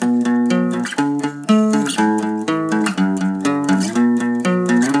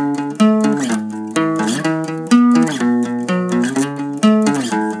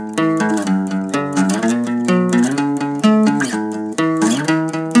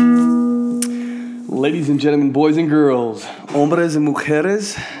Ladies and gentlemen, boys and girls, hombres and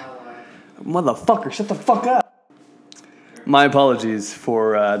mujeres, motherfucker, shut the fuck up. My apologies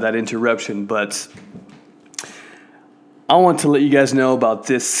for that interruption, but I want to let you guys know about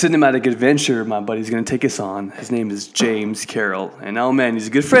this cinematic adventure my buddy's going to take us on. His name is James Carroll, and oh man, he's a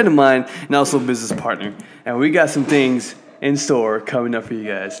good friend of mine and also a business partner. And we got some things in store coming up for you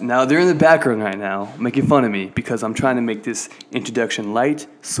guys. Now, they're in the background right now making fun of me because I'm trying to make this introduction light,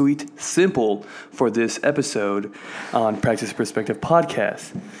 sweet, simple for this episode on Practice Perspective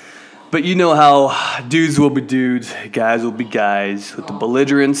Podcast. But you know how dudes will be dudes, guys will be guys, with the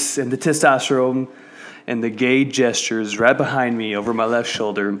belligerence and the testosterone and the gay gestures right behind me over my left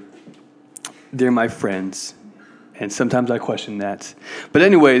shoulder. They're my friends. And sometimes I question that. But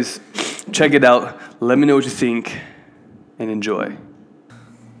anyways, check it out. Let me know what you think. And enjoy. Did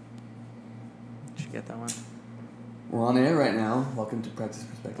you get that one? We're on air right now. Welcome to Practice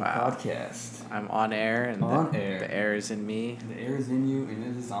Perspective Podcast. I'm on air, and the air is in me. The air is in you, and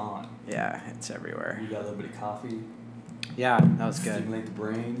it is on. Yeah, it's everywhere. You got a little bit of coffee. Yeah, that was good. Stimulate the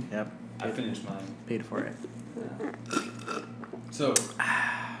brain. Yep. I finished mine. Paid for it. Yeah. So,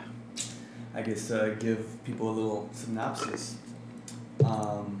 I guess give people a little synopsis.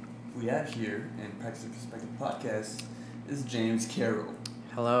 We have here in Practice Perspective Podcast is James Carroll.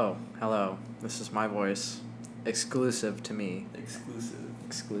 Hello. This is my voice. Exclusive to me.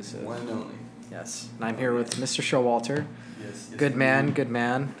 Exclusive. One and only. Yes. And I'm here with Mr. Showalter. Yes. Good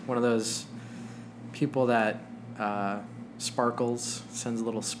man. One of those people that sparkles, sends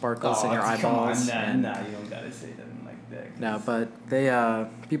little sparkles in your eyeballs. Nah, you don't gotta say that like that. No, but they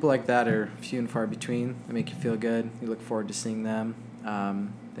people like that are few and far between. They make you feel good. You look forward to seeing them.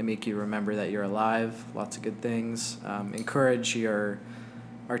 They make you remember that you're alive. Lots of good things. Encourage your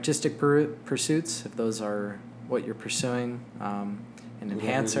artistic pursuits if those are what you're pursuing. An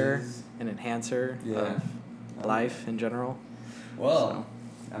enhancer of life in general. Well,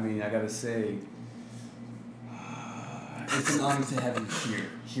 so. I mean, I gotta say, it's an honor to have you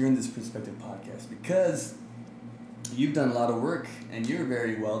here in this Perspective Podcast, because you've done a lot of work and you're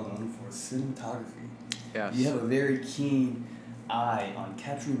very well known for cinematography. Yes. You have a very keen eye on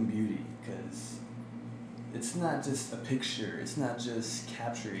capturing beauty, because it's not just a picture, it's not just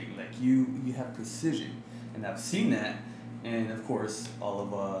capturing, like you have precision, and I've seen that, and of course all of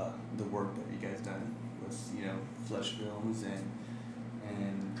the work that you guys done with Flesh Films and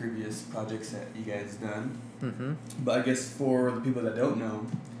previous projects that you guys done. Mm-hmm. But I guess for the people that don't know,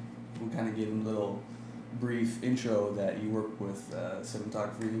 we'll kind of give them a little brief intro that you work with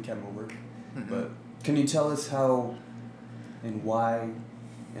cinematography and camera work. Mm-hmm. But can you tell us how and why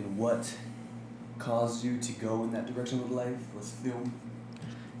and what caused you to go in that direction with life, with film?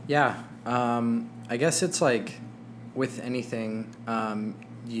 Yeah, I guess it's like with anything,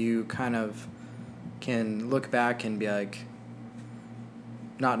 you kind of can look back and be like,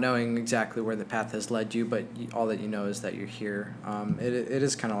 not knowing exactly where the path has led you, but all that you know is that you're here. It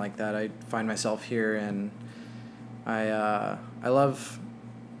is kind of like that. I find myself here, and I love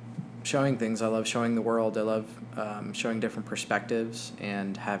showing things. I love showing the world. I love showing different perspectives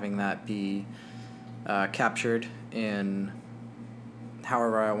and having that be captured in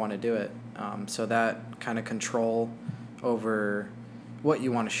however I want to do it. So that kind of control over what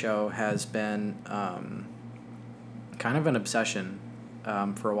you want to show has been kind of an obsession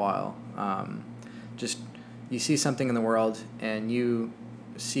for a while. Just you see something in the world and you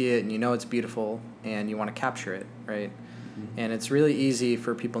see it and you know it's beautiful and you want to capture it, right? Mm-hmm. And it's really easy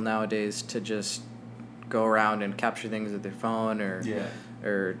for people nowadays to just go around and capture things with their phone or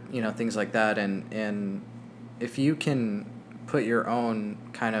things like that, and if you can put your own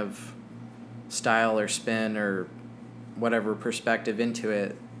kind of style or spin or whatever perspective into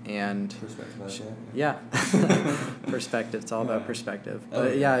it, and perspective, it's all about perspective.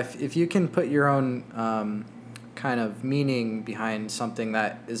 But if you can put your own kind of meaning behind something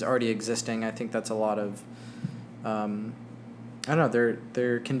that is already existing, I think that's a lot of I don't know,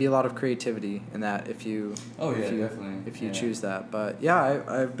 there can be a lot of creativity in that if you choose that. But yeah,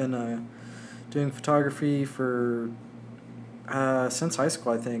 I've been doing photography for since high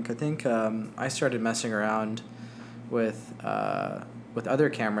school, I think. I started messing around with other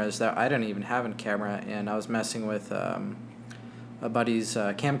cameras that I didn't even have in camera, and I was messing with a buddy's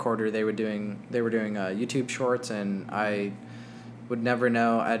camcorder. They were doing YouTube shorts, and I would never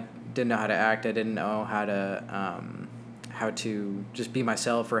know. I didn't know how to act. I didn't know how to just be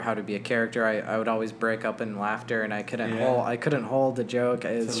myself or how to be a character. I would always break up in laughter, and I couldn't hold a joke.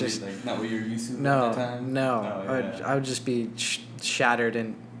 It's so just like not what you're used to at no that time? no. Oh, yeah. I would just be shattered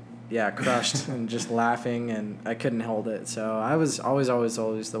and crushed and just laughing, and I couldn't hold it. So I was always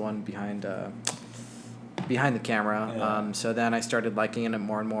the one behind behind the camera. Yeah. So then I started liking it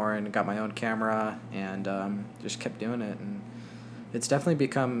more and more and got my own camera and just kept doing it. And it's definitely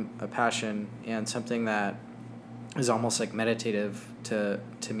become a passion and something that is almost like meditative to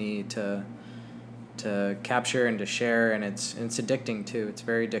me to capture and to share. And it's addicting too. It's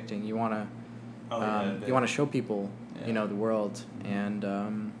very addicting. You want to you want to show people, you know, the world. And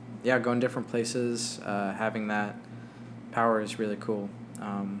going different places, having that power is really cool.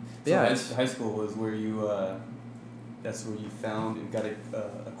 High school was where you, that's where you found and got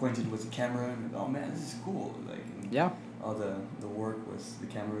acquainted with the camera, and oh man, this is cool. Like, and all the work with the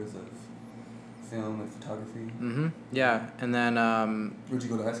cameras of film and photography. Mm-hmm. Yeah, and then where'd you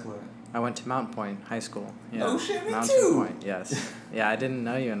go to high school at? I went to Mountain Point High School. Yeah. Oh shit, me Mountain too. Point, yes. Yeah, I didn't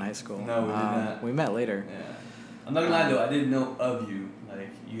know you in high school. No, we did not. We met later. Yeah, I'm not gonna lie though, I didn't know of you. Like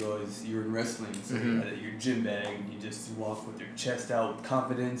you were in wrestling, so Mm-hmm. you had your gym bag and you just walk with your chest out with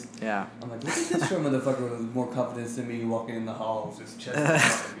confidence. Yeah. I'm like, look at this short motherfucker with more confidence than me walking in the halls, just chest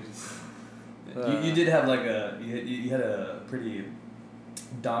out. You did have like you had a pretty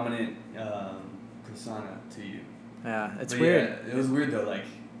dominant persona to you. Yeah, it's But weird. Yeah, it was weird though. Like,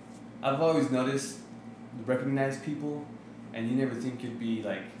 I've always noticed, recognize people, and you never think you'd be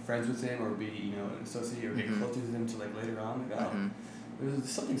like friends with them or be associate or get Mm-hmm. closer to them till like later on. Like, oh, Mm-hmm. there's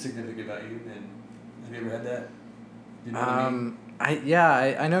something significant about you. And have you ever had that? You know what I mean?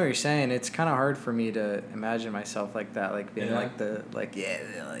 I know what you're saying. It's kind of hard for me to imagine myself like that, like being Yeah.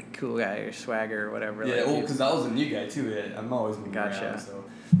 like cool guy or swagger or whatever. Yeah, like, well, because I was a new guy too. Yeah, I'm always moving Gotcha. around. So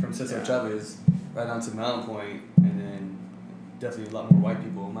from Cesar Yeah. Chavez right on to Mountain Point, and then definitely a lot more white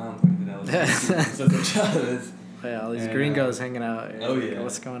people in Mountain Point than I was in Cesar Chavez. Yeah, all these And, gringos hanging out. oh, yeah.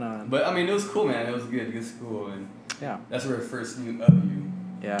 What's going on? But I mean, it was cool, man. It was good school, and Yeah. that's where I first knew of you.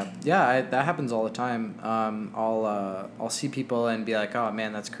 Yeah. That happens all the time. I'll see people and be like, oh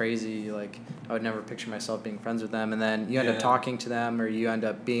man, that's crazy. Like, I would never picture myself being friends with them. And then you end up talking to them, or you end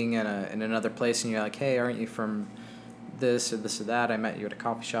up being in another place, and you're like, hey, aren't you from this or that? I met you at a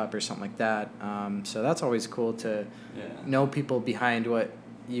coffee shop or something like that. So that's always cool to know people behind what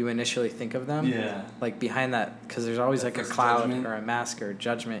you initially think of them. Yeah. Like behind that, because there's always That like a first cloud judgment. or a mask or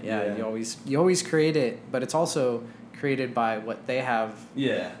judgment. Yeah. Yeah. You always create it, but it's also created by what they have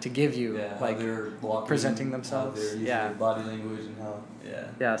Yeah. to give you, Yeah, like how they're walking, presenting how themselves. they're using Yeah. their body language and how.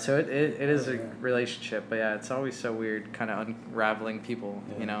 Yeah, so it is Oh, a yeah. relationship, but yeah, it's always so weird, kind of unraveling people,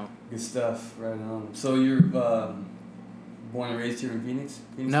 Yeah. you know. Good stuff, right on. So you're born and raised here in Phoenix?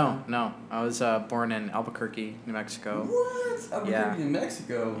 No, I was born in Albuquerque, New Mexico. What? Albuquerque, Yeah. New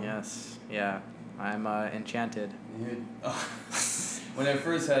Mexico. Yes, yeah, I'm enchanted. Dude, when I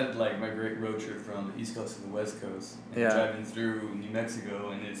first had like my great road trip from the East Coast to the West Coast, and driving through New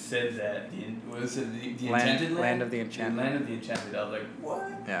Mexico, and it said that the Enchanted Land of the Enchanted. Land of the Enchanted. I was like, what?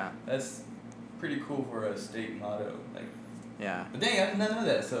 Yeah, That's pretty cool for a state motto. Like, yeah. but dang, I did not know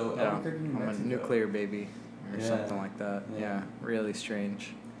that. So Yeah, Albuquerque, New I'm a Mexico. nuclear baby, or Yeah. something like that. Yeah. Yeah, really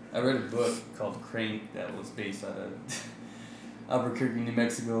strange. I read a book called Crank that was based out of Albuquerque, New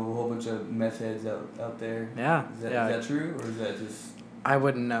Mexico. A whole bunch of meth heads out there. Yeah, Is that, yeah. is that true, or is that just I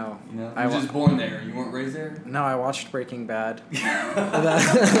wouldn't know. you know? I You were wa- just born there. You weren't raised there. No, I watched Breaking Bad. Yeah.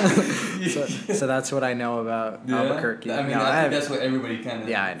 so that's what I know about Albuquerque. I mean, No, I think that's what everybody kind of.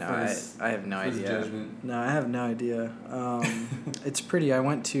 Yeah, I know. I have no idea. Judgment. No, I have no idea. It's pretty. I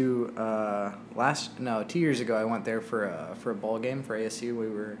went to 2 years ago. I went there for a bowl game for ASU.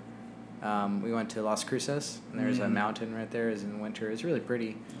 We went to Las Cruces, and there's a mountain right there. It's in winter. It's really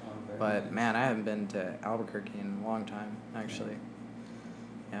pretty. Oh, very But nice. man, I haven't been to Albuquerque in a long time, actually.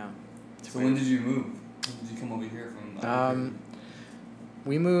 Yeah. So when did you move? When did you come over here from? Albuquerque?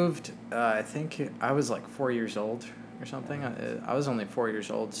 We moved. I think I was like 4 years old or something. I was only 4 years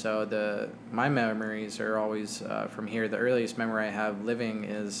old, so my memories are always from here. The earliest memory I have living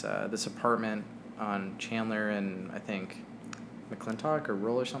is this apartment on Chandler and I think McClintock or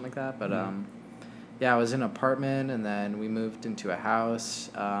Rural or something like that. But yeah, I was in an apartment, and then we moved into a house,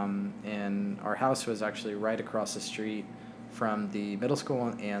 and our house was actually right across the street from the middle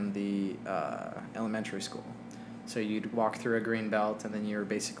school and the elementary school. So you'd walk through a green belt, and then you were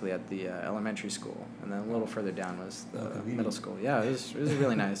basically at the elementary school, and then a little further down was the convenient. middle school. Yeah, it was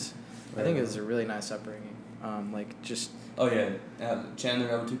really nice. I think it was a really nice upbringing. Oh yeah, Chandler,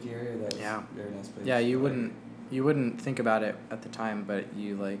 Albuquerque area. That was Yeah. a very nice place. Yeah, I you like wouldn't think about it at the time, but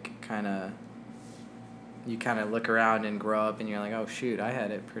you kind of look around and grow up, and you're like, oh shoot, I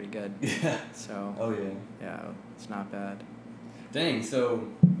had it pretty good. it. Yeah. So Oh yeah. yeah, it's not bad. Dang. So.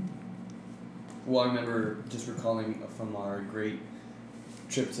 Well, I remember just recalling from our great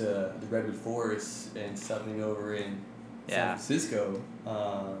trip to the Redwood Forest and stopping over in Yeah. San Francisco,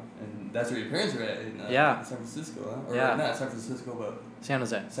 and that's where your parents were at in San Francisco, huh? Or Yeah. not San Francisco, but San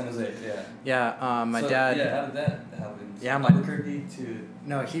Jose. San Jose, yeah. Yeah, my dad. Yeah, how did that happen? Yeah, Albuquerque to.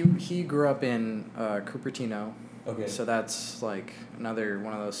 No, he grew up in Cupertino. Okay. So that's like another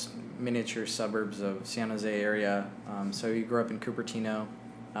one of those miniature suburbs of San Jose area. So he grew up in Cupertino.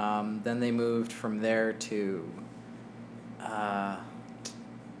 Then they moved from there to.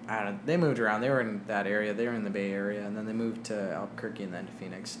 I don't know. They moved around. They were in that area. They were in the Bay Area, and then they moved to Albuquerque and then to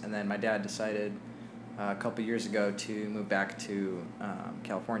Phoenix. And then my dad decided a couple years ago to move back to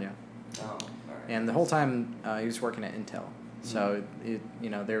California. Oh, all right. And the whole time he was working at Intel. So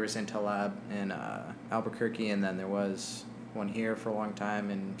there was Intel Lab in Albuquerque, and then there was one here for a long time,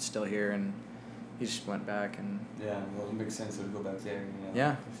 and still here. And he just went back and. Yeah, well, it makes sense to go back there.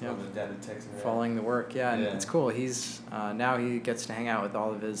 Yeah. The data techs are following the work, yeah, and Yeah. it's cool. He's now he gets to hang out with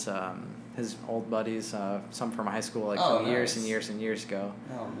all of his old buddies, some from high school, from years and years and years ago.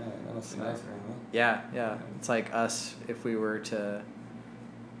 Oh man, that must be nice for him, huh? Yeah. It's like us if we were to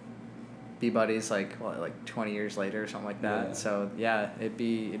be buddies like 20 years later or something like that. Yeah. So yeah, it'd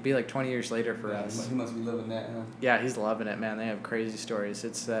be like 20 years later for us. He must be loving that, huh? Yeah, he's loving it, man. They have crazy stories.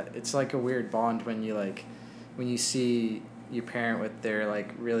 It's like a weird bond when you see your parent with their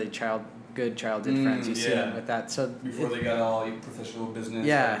really good childhood friends. You see them with that. So before they got all professional business.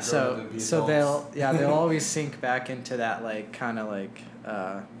 Yeah, so they'll always sink back into that kind of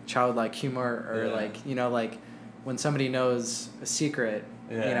childlike humor or when somebody knows a secret,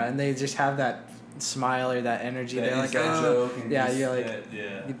 and they just have that smile or that energy. They're like, joke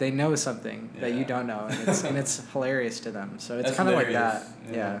they know something that you don't know, and it's hilarious to them. So it's kind of like that.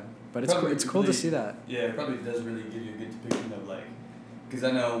 Yeah. But it's cool to see that. Yeah, it probably does really give you a good depiction of because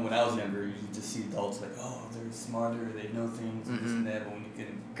I know when I was younger, you just see adults they're smarter, they know things, and this and that. But when you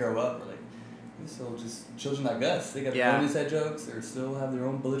can grow up, they're still just children like us. They got their own inside jokes, or still have their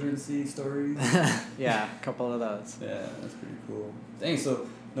own belligerency stories. Yeah, a couple of those. Yeah, that's pretty cool. Dang, so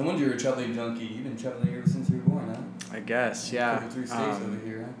no wonder you're a traveling junkie. You've been traveling ever since you were born, huh? I guess, yeah. 3 states over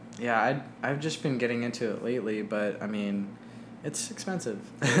here, huh? Yeah, I've just been getting into it lately, but I mean, it's expensive.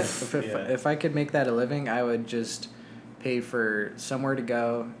 If I could make that a living, I would just pay for somewhere to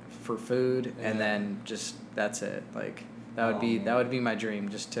go, for food, and then just that's it. That would be my dream,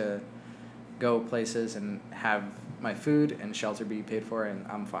 just to go places and have my food and shelter be paid for, and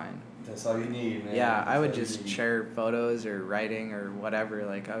I'm fine. That's all you need, man. Yeah, I would just share photos or writing or whatever.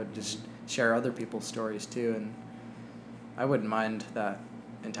 I would just share other people's stories too, and I wouldn't mind that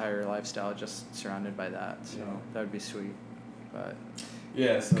entire lifestyle just surrounded by that. So that would be sweet. But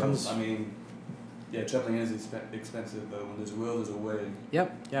traveling is expensive, but when there's a will, there's a way.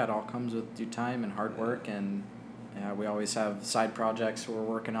 Yep. Yeah, it all comes with due time and hard work, and we always have side projects we're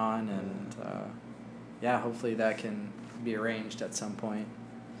working on, and hopefully that can be arranged at some point.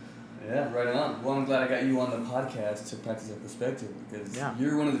 Yeah, right on. Well, I'm glad I got you on the podcast to practice that perspective, because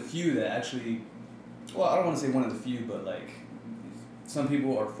you're one of the few that actually, well, I don't want to say one of the few, but some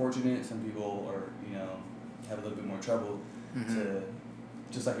people are fortunate, some people are, have a little bit more trouble to,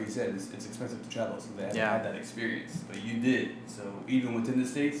 just like you said, it's expensive to travel, so they haven't had that experience. But you did. So even within the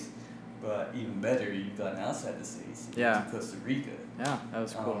States, but even better, you've gotten outside the States. To Costa Rica. Yeah, that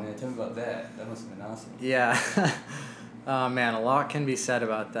was cool. Oh, man, tell me about that. That must have been awesome. Yeah. Oh, man, a lot can be said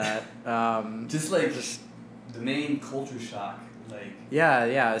about that. Just the main culture shock.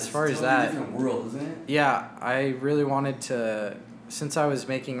 As far as that. It's a different world, isn't it? Yeah, I really wanted to, since I was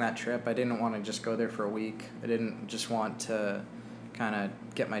making that trip, I didn't want to just go there for a week. I didn't just want to kind of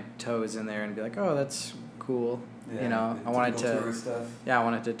get my toes in there and be like, oh, that's cool. Yeah, I wanted to. Stuff. Yeah, I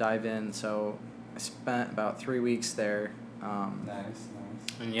wanted to dive in. So I spent about 3 weeks there. Nice.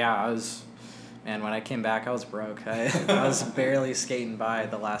 And when I came back, I was broke. I was barely skating by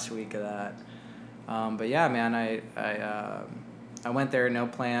the last week of that. But yeah, man, I went there, no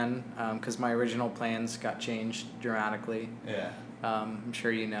plan, because my original plans got changed dramatically. Yeah. I'm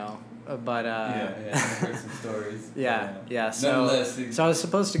sure you know. But I've heard some stories. Yeah. So I was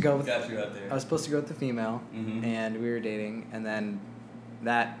supposed to go with. Got you out there. I was supposed to go with the female, and we were dating, and then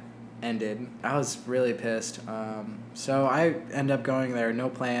that ended. I was really pissed. So I end up going there, no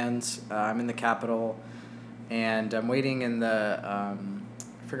plans. I'm in the capital, and I'm waiting in the. I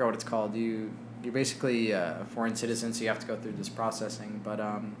forgot what it's called. You're basically a foreign citizen, so you have to go through this processing, but.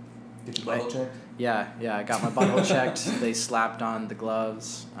 Get your butthole checked? Yeah, I got my butthole checked. They slapped on the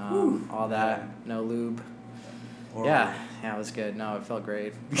gloves, all that, no lube. Horrible. Yeah, it was good. No, it felt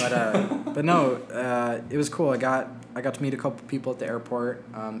great. But no, it was cool. I got to meet a couple people at the airport,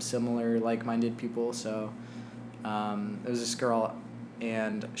 similar like-minded people. So, there was this girl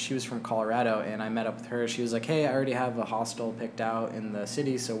and she was from Colorado, and I met up with her. She was like, "Hey, I already have a hostel picked out in the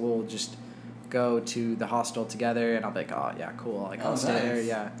city, so we'll just go to the hostel together." And I'll be like, "Oh yeah, cool. Like I'll stay there."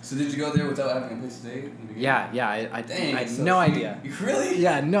 Yeah. So did you go there without having a place to stay in the beginning? Yeah. I had no idea. You really?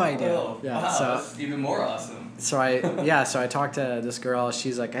 Yeah, no idea. Oh, Yeah. wow, So that's even more awesome. so I talked to this girl.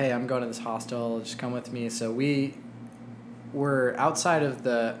 She's like, "Hey, I'm going to this hostel. Just come with me." So we were outside of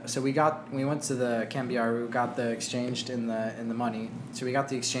we went to the Cambiar. We got the exchanged in the money. So we got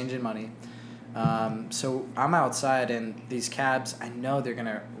the exchange in money. So I'm outside, and these cabs, I know they're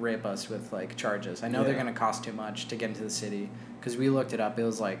gonna rape us with like charges. I know they're gonna cost too much to get into the city, because we looked it up. It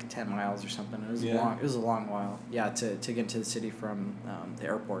was like 10 miles or something. It was long. It was a long while. Yeah, to get into the city from the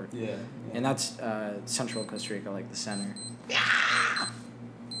airport. Yeah. And that's central Costa Rica, like the center. Yeah.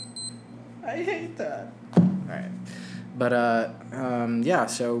 I hate that. All right, but yeah.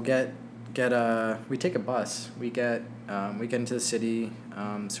 So we take a bus. We get into the city.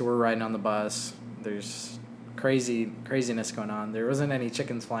 So we're riding on the bus. There's craziness going on. There wasn't any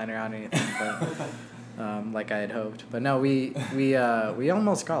chickens flying around or anything, but like I had hoped. But no, we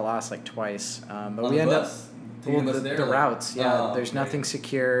almost got lost like twice. But we end up the routes. Yeah, there's nothing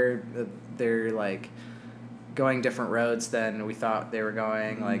secure. They're like going different roads than we thought they were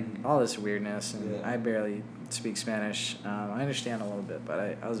going. Like all this weirdness, and I barely speak Spanish. I understand a little bit,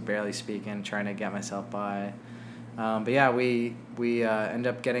 but I was barely speaking, trying to get myself by. But yeah, we end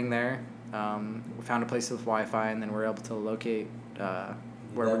up getting there. We found a place with Wi-Fi, and then we were able to locate where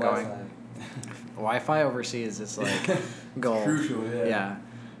we're going. Wi-Fi overseas is like gold. Crucial, yeah. Yeah.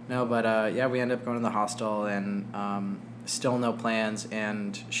 No, but yeah, we ended up going to the hostel, and still no plans.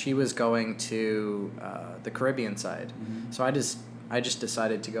 And she was going to the Caribbean side, so I just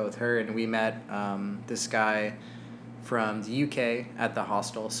decided to go with her, and we met this guy from the UK at the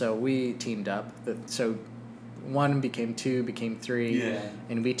hostel. So we teamed up. So one became two, became three,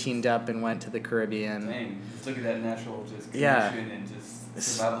 and we teamed up and went to the Caribbean. Dang, just look at that natural just connection and just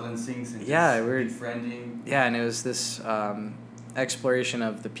survival instincts and we're befriending. Yeah, and it was this exploration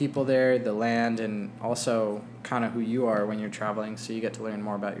of the people there, the land, and also kind of who you are when you're traveling. So you get to learn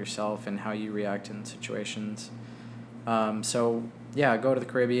more about yourself and how you react in situations. So yeah, go to the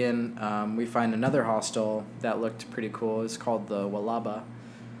Caribbean. We find another hostel that looked pretty cool. It's called the Walaba.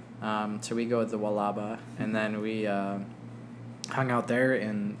 So we go to the Walaba, and then we hung out there,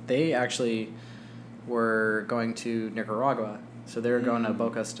 and they actually were going to Nicaragua. So they were going to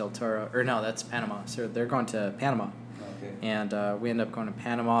Bocas del Toro. Or no, that's Panama. So they're going to Panama. Okay. And we ended up going to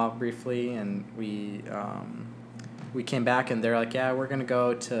Panama briefly, and we came back, and they're like, yeah, we're going to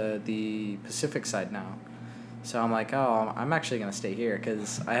go to the Pacific side now. So I'm like, oh, I'm actually going to stay here,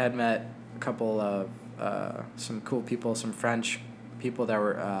 because I had met a couple of some cool people, some French people that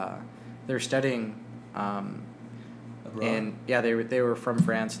were they were studying Abroad? And yeah, they were from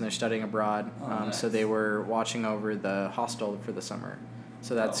France, and they're studying abroad. Nice. So they were watching over the hostel for the summer.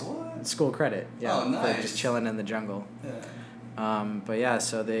 So that's school credit. Yeah, nice. for just chilling in the jungle. Yeah. But yeah,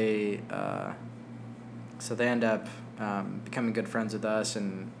 so they end up becoming good friends with us,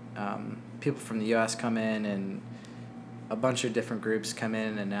 and people from the U.S. come in, and a bunch of different groups come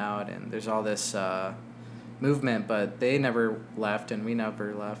in and out, and there's all this movement, but they never left, and we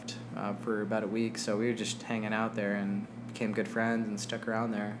never left for about a week. So we were just hanging out there and became good friends and stuck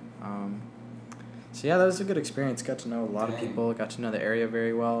around there. So yeah, that was a good experience. Got to know a lot of people. Got to know the area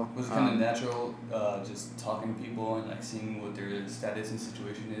very well. Was it kind of natural, just talking to people and like seeing what their status and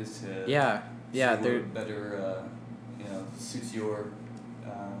situation is to they're better suits your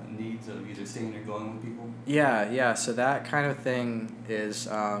needs of either staying or going with people? Yeah. So that kind of thing is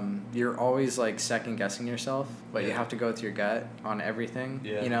you're always like second guessing yourself, but you have to go with your gut on everything.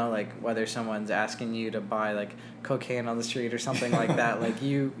 Yeah. You know, like whether someone's asking you to buy like cocaine on the street or something like that, like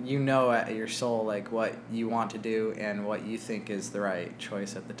you know at your soul like what you want to do and what you think is the right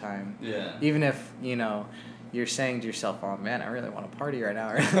choice at the time. Yeah. Even if, you're saying to yourself, "Oh man, I really want to party right now,"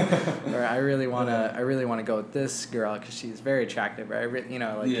 or "I really want to go with this girl because she's very attractive," or you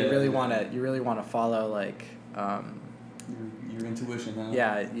really want to follow like your intuition, huh?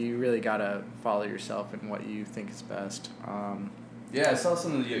 Yeah, you really gotta follow yourself and what you think is best. Yeah, I saw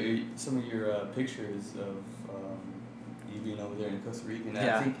some of your pictures of you being over there in Costa Rica, and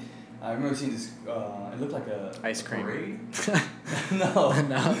I think I remember seeing this. It looked like a ice cream parade. No,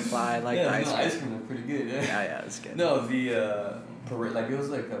 I like the ice cream. Ice cream looked pretty good. Yeah, it's good. No, the parade, like it was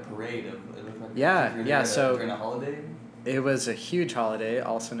like a parade of. It looked like so during a holiday. It was a huge holiday,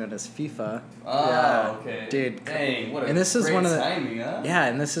 also known as FIFA. Okay. Dude. Dang, what a and this is great one of the, timing, huh? Yeah,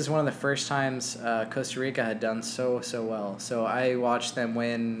 and this is one of the first times Costa Rica had done so well. So I watched them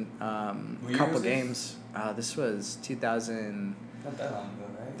win a couple games. This was 2000. Not that long ago,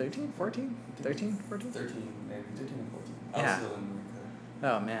 right? 13, 14? 13, 14? 13, maybe 13 or 14. I Yeah. was still in America.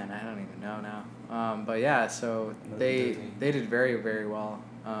 Oh man, I don't even know now. But yeah, so Must they be 13. they did very, very well.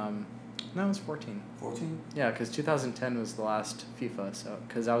 No, it was 14. 14? Yeah, because 2010 was the last FIFA, so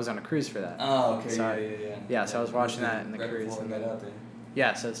because I was on a cruise for that. Oh, okay. So Yeah. Yeah, so I was watching Must that be in the right cruise. before And I got then, out there.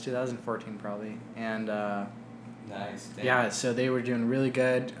 yeah, so it's 2014 probably. And Nice. Damn. yeah, so they were doing really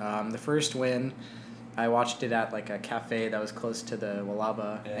good. The first win, I watched it at like a cafe that was close to the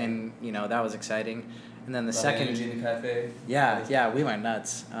Walaba, Yeah. and that was exciting. And then the A lot of second, energy in the cafe. yeah, we went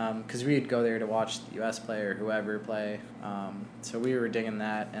nuts because we'd go there to watch the U.S. play or whoever play. So we were digging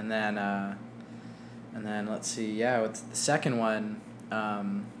that, and then let's see, yeah, with the second one,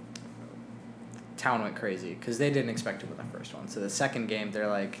 town went crazy because they didn't expect it with the first one. So the second game, they're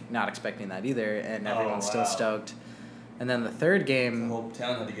like not expecting that either, and everyone's still stoked. And then the third game, The whole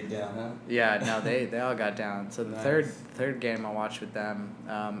town had to get down, huh? yeah, no, they all got down. So the Nice. third game I watched with them,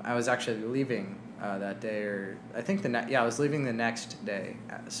 I was actually leaving that day, or I think I was leaving the next day.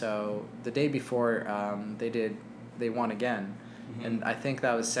 So the day before, they won again, Mhm. and I think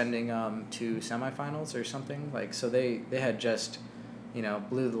that was sending to semifinals or something. Like so they had just,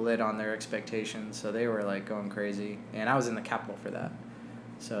 blew the lid on their expectations. So they were like going crazy, and I was in the capital for that.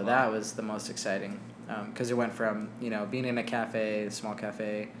 So Wow. that was the most exciting. Because it went from being in a small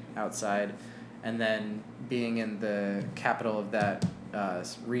cafe outside, and then being in the capital of that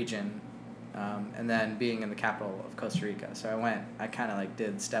region, and then being in the capital of Costa Rica. So I kind of like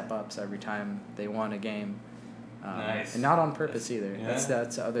did step ups every time they won a game, Nice. and not on purpose either. Yeah.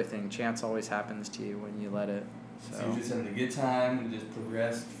 That's the other thing. Chance always happens to you when you let it. So you're just having a good time and just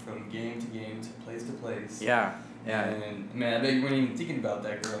progressed from game to game to place. Yeah. And man, I bet you weren't even thinking about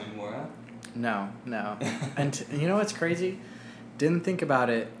that girl anymore, huh? No. And you know what's crazy? Didn't think about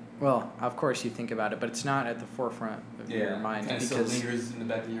it. Well, of course you think about it, but it's not at the forefront of your mind kind of still because lingers in the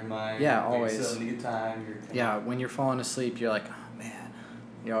back of your mind. Yeah, when always. You're still having a good time. You're yeah, when you're falling asleep, you're like, oh man.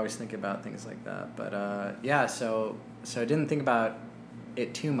 You always think about things like that. But yeah, so I didn't think about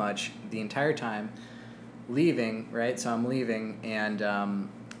it too much the entire time. Leaving, right? So I'm leaving, and a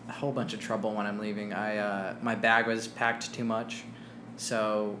whole bunch of trouble when I'm leaving. My bag was packed too much.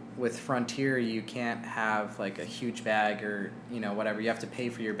 So with Frontier, you can't have like a huge bag or whatever. You have to pay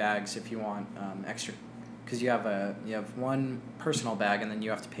for your bags if you want extra, because you have one personal bag and then you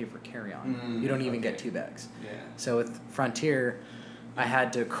have to pay for carry-on. You don't even get two bags. Yeah. So with Frontier, I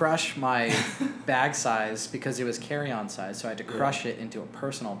had to crush my bag size because it was carry-on size. So I had to crush it into a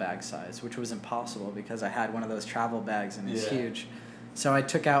personal bag size, which was impossible because I had one of those travel bags and it's huge. So I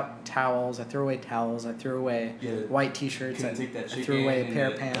took out towels. I threw away towels. I threw away white T-shirts. I threw away a pair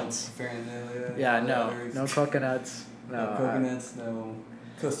of pants. No coconuts. No coconuts. No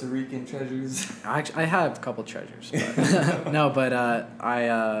Costa Rican treasures. I have a couple treasures, but no. But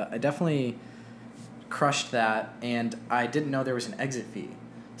I definitely crushed that, and I didn't know there was an exit fee.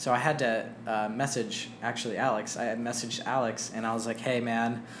 So I had to message Alex. I had messaged Alex, and I was like, "Hey,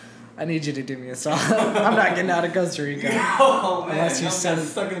 man, I need you to do me a solid. I'm not getting out of Costa Rica. Oh man, Unless you I'm send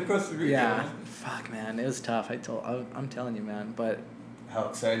stuck in Costa Rica. Yeah, fuck, man, it was tough. I'm telling you, man. But how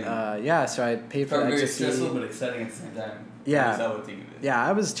exciting! yeah, so I paid for Felt the very exit stressful, fee. but exciting at the same time. Yeah. That's how I would think of it. Yeah,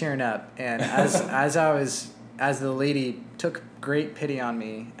 I was tearing up, and as the lady took great pity on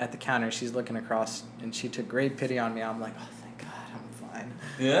me at the counter, she's looking across, and she took great pity on me. I'm like, oh, thank God, I'm fine.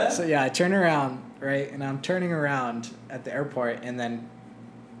 Yeah. So yeah, I turn around, right, and I'm turning around at the airport, and then,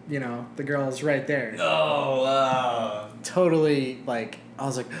 the girl's right there. Oh wow. Totally, like, I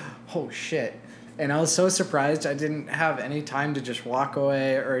was like, oh shit, and I was so surprised I didn't have any time to just walk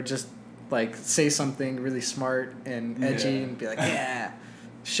away or just like say something really smart and edgy and be like, yeah.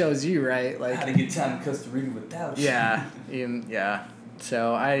 Shows you, right? Like, I had a good time in Costa Rica without you. Yeah.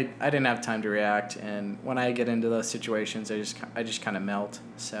 So I didn't have time to react, and when I get into those situations, I just kind of melt.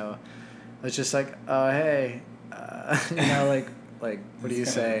 So I was just like, oh hey, like what do you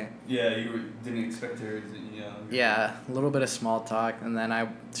say? Yeah, didn't expect her to, Yeah, a little bit of small talk, and then I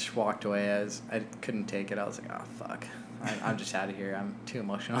just walked away as I couldn't take it. I was like, oh fuck, I'm just out of here. I'm too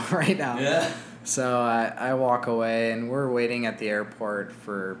emotional right now. Yeah. So I walk away, and we're waiting at the airport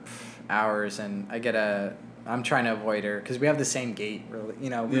for hours, and I'm trying to avoid her because we have the same gate. We're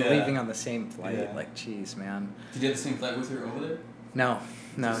leaving on the same flight. Yeah. Like, jeez, man. Did you have the same flight with her over there? No.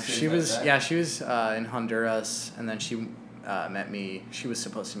 Just She same was flight back? she was in Honduras, and then she met me. She was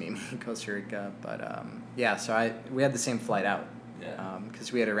supposed to meet me in Costa Rica, but so we had the same flight out. Yeah.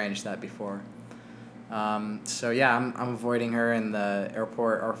 Because we had arranged that before. So yeah, I'm avoiding her in the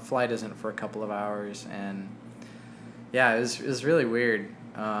airport. Our flight isn't for a couple of hours, and yeah, it was really weird.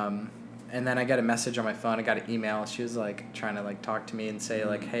 and then I got a message on my phone. I got an email. She was like trying to like talk to me and say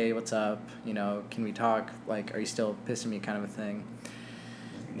like, hey, what's up? You know, can we talk? Like, are you still pissing me? Kind of a thing.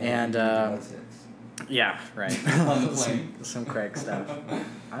 And yeah, right. On the plane. some Craig stuff.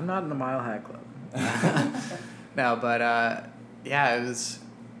 I'm not in the Mile High Club. No, but yeah, it was.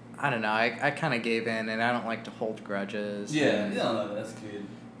 I don't know. I kind of gave in, and I don't like to hold grudges. Yeah, no, that's good.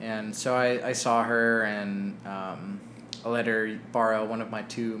 And so I saw her, and I let her borrow one of my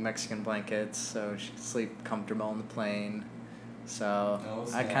 2 Mexican blankets so she could sleep comfortable on the plane. So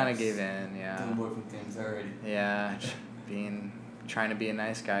I kind of gave in, yeah. Doing boyfriend things already. Yeah, trying to be a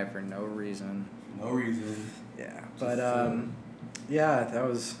nice guy for no reason. No reason. Yeah, but yeah, that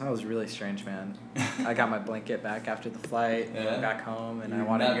was really strange, man. I got my blanket back after the flight, went back home, and You're I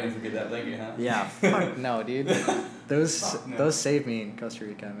wanted. not gonna forget that blanket, huh? Yeah, fuck no, dude. Those No. saved me in Costa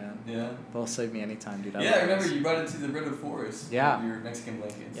Rica, man. Yeah. They'll save me anytime, dude. Yeah, I remember you brought it to the redwood forest. Yeah. With your Mexican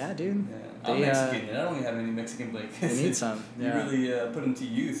blankets. Yeah, dude. Yeah. I'm They, Mexican, and I don't have any Mexican blankets. You need some. Yeah. You really put them to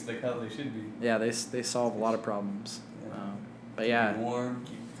use like how they should be. Yeah, they solve a lot of problems. Yeah. But yeah. Keep you warm,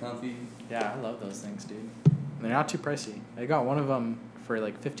 keep you comfy. Yeah, I love those things, dude. They're not too pricey. I got one of them for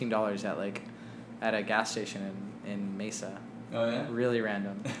like $15 at a gas station in Mesa. Oh yeah. Really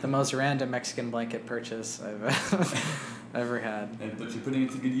random. The most random Mexican blanket purchase I've ever had. But you're putting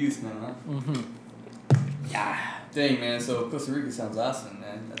it to good use now, huh? Mhm. Yeah. Dang, man. So Costa Rica sounds awesome,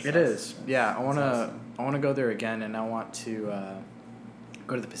 man. It is. Yeah, I wanna go there again, and I want to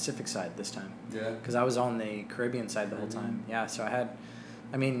go to the Pacific side this time. Yeah. Because I was on the Caribbean side the whole time. Yeah, so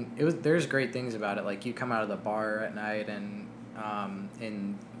there's great things about it. Like you come out of the bar at night, and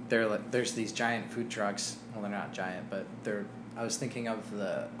there's these giant food trucks. Well, they're not giant, but I was thinking of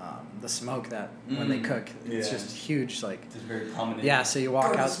the smoke that when they cook, it's just huge. Like just very prominent. yeah, so you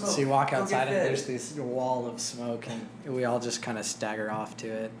walk Go outside, and fed. there's this wall of smoke, and we all just kind of stagger off to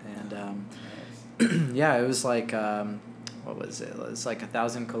it. And yeah, it was like what was it? It's like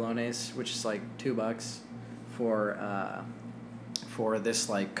 1,000 colones, which is like $2 for this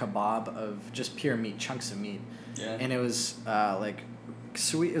like kebab of just pure meat, chunks of meat. Yeah. And it was like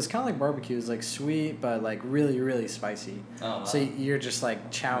sweet. It was kind of like barbecue. It was like sweet, but like really, really spicy. Oh, wow. So you're just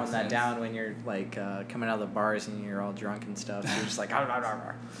like chowing Makes that sense. down when you're like coming out of the bars and you're all drunk and stuff. So you're just like,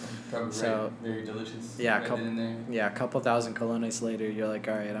 Probably So, very delicious. yeah, right then and there. yeah, a couple thousand colones later, you're like,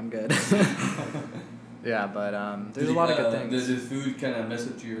 all right, I'm good. Yeah, but there's a lot of good things. Does the food kind of mess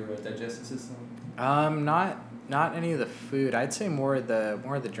with your digestive system? Not any of the food. I'd say more of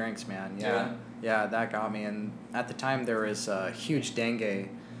the drinks, man. Yeah, that got me. And at the time, there was a huge dengue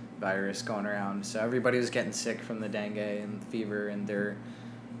virus going around, so everybody was getting sick from the dengue and fever. And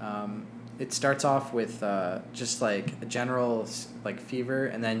it starts off with just like a general like fever,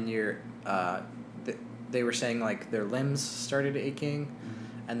 and then they were saying like their limbs started aching,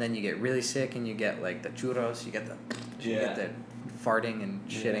 and then you get really sick, and you get like the churros, you get the farting and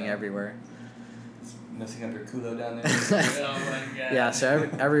shitting everywhere. Messing up your culo down there. Oh my god. Yeah, so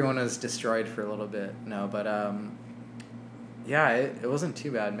everyone was destroyed for a little bit. No, but yeah, it wasn't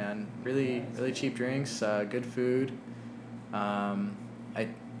too bad, man. Really cheap drinks, good food.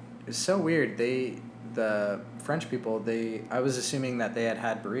 It's so weird. The French people, I was assuming that they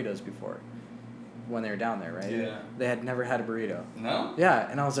had burritos before when they were down there, right? Yeah. They had never had a burrito. No? Yeah,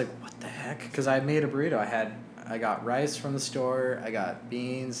 and I was like, what the heck? Because I made a burrito. I got rice from the store, I got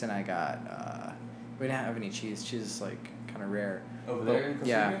beans, and I got we didn't have any cheese. Cheese is like kind of rare. Over there in Costa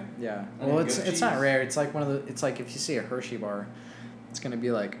Yeah, Rica? yeah. Oh, Well, good it's not cheese. rare. It's like it's like if you see a Hershey bar, it's gonna be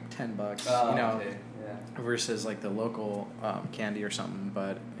like $10. Oh, you know, okay. Yeah. versus like the local candy or something.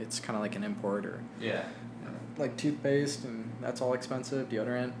 But it's kind of like an import or Yeah. like toothpaste, and that's all expensive.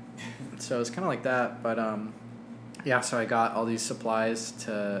 Deodorant. So it's kind of like that. But yeah. So I got all these supplies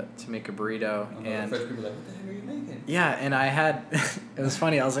to make a burrito, and French people are like, what the heck are you making? yeah, and I had, it was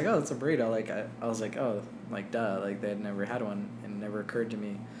funny, I was like, oh, it's a burrito, like, I was like, oh, like, duh, like, they had never had one, and it never occurred to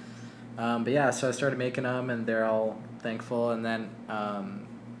me, but yeah, so I started making them, and they're all thankful, and then,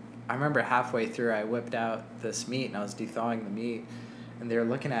 I remember halfway through, I whipped out this meat, and I was thawing the meat, and they were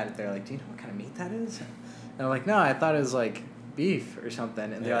looking at it, they're like, do you know what kind of meat that is? And I'm like, no, I thought it was, like, beef or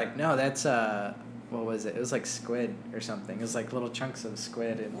something, and they're like, no, that's, what was it? It was like squid or something. It was like little chunks of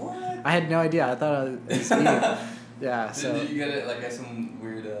squid, and What? I had no idea. I thought it was beef. Yeah. So Did you get it like at some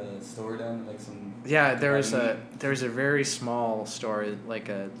weird store down, like some? yeah, there was a very small store, like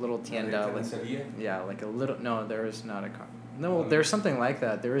a little tienda, like yeah, like a little. No, there was not a car. No, there's something like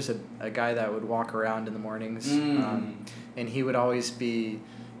that. There was a guy that would walk around in the mornings, and he would always be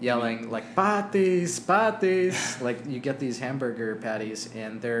yelling like patties, like you get these hamburger patties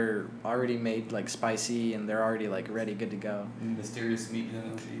and they're already made like spicy and they're already like ready, good to go. Mysterious meat, you know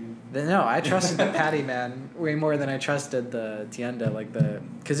what you No, I trusted the patty man way more than I trusted the tienda, like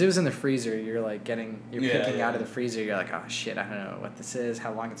because it was in the freezer. You're like picking out of the freezer. You're like, oh shit, I don't know what this is,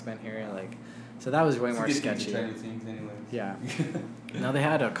 how long it's been here, like, so that was way more sketchy. Try new things anyway. Yeah. No, they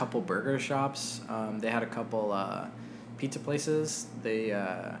had a couple burger shops. They had a couple pizza places. They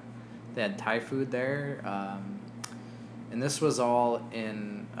had Thai food there, and this was all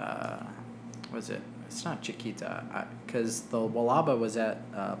in what is it? It's not Chiquita, because the Walaba was at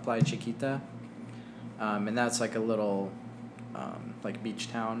Playa Chiquita, and that's like a little like beach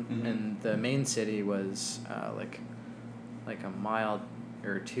town, and the main city was like a mile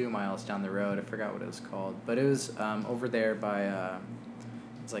or 2 miles down the road. I forgot what it was called, but it was over there by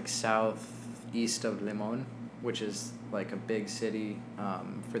it's like southeast of Limon, which is like a big city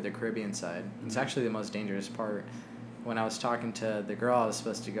for the Caribbean side. It's actually the most dangerous part. When I was talking to the girl I was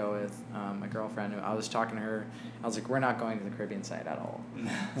supposed to go with, my girlfriend, I was talking to her, I was like, we're not going to the Caribbean side at all.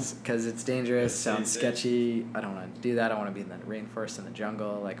 Because it's dangerous, sounds sketchy, I don't want to do that, I want to be in the rainforest and the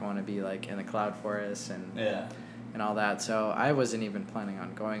jungle, like I want to be like in the cloud forest and all that. So I wasn't even planning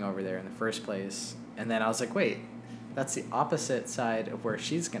on going over there in the first place. And then I was like, wait, that's the opposite side of where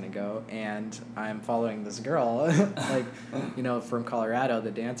she's going to go, and I'm following this girl, like, from Colorado,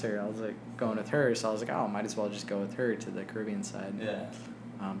 the dancer. I was, like, going with her, so I was like, oh, might as well just go with her to the Caribbean side. Yeah.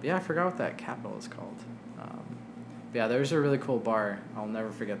 But yeah, I forgot what that capital is called. But yeah, there's a really cool bar. I'll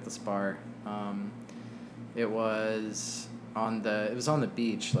never forget this bar. It was on the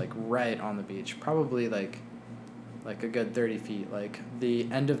beach, like, right on the beach, probably, like a good 30 feet. Like,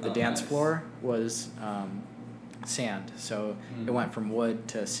 the end of the dance floor was sand, so it went from wood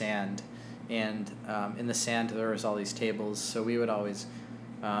to sand, and in the sand there was all these tables, so we would always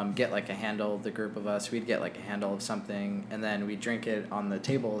get like a handle, the group of us, we'd get like a handle of something, and then we'd drink it on the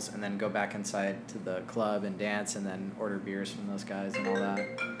tables and then go back inside to the club and dance and then order beers from those guys and all that.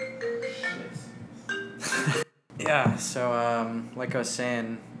 Yeah, so like I was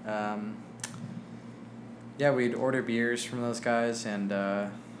saying, yeah, we'd order beers from those guys and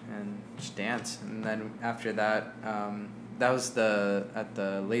just dance, and then after that, that was at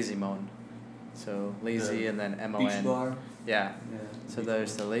the Lazy Mon, so Lazy and then MON. Beach bar. Yeah. So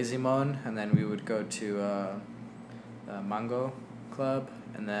there's the Lazy Mon, and then we would go to the Mango Club,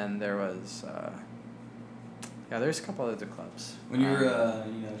 and then there was there's a couple other clubs. When you were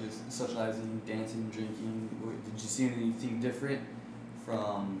just socializing, dancing, drinking, did you see anything different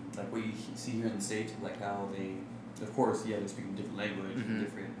from like what you see here in the States, like how they, of course, they speak a different language,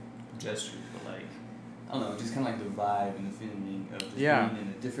 different gestures, but like, I don't know, just kind of like the vibe and the feeling of just being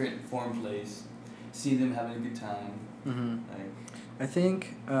in a different foreign place, seeing them having a good time. Like, I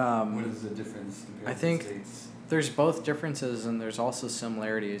think. What is the difference compared to the States? There's both differences and there's also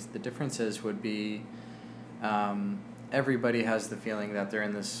similarities. The differences would be, everybody has the feeling that they're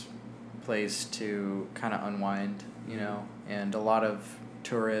in this place to kind of unwind, and a lot of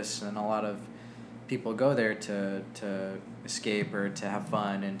tourists and a lot of people go there to escape or to have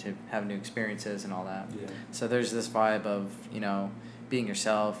fun and to have new experiences and all that. Yeah. So there's this vibe of, being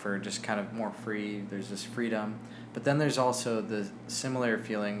yourself or just kind of more free. There's this freedom. But then there's also the similar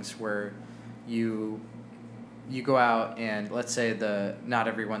feelings where you go out and let's say not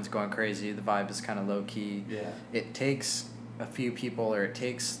everyone's going crazy. The vibe is kind of low key. Yeah. It takes a few people, or it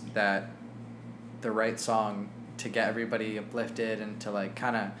takes the right song to get everybody uplifted and to like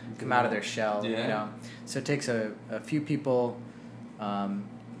kind of come out of their shell, So it takes a few people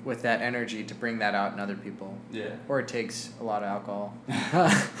with that energy to bring that out in other people. Yeah. Or it takes a lot of alcohol.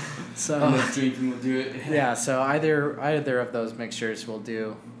 So enough drinking will do it. Yeah, so either of those mixtures will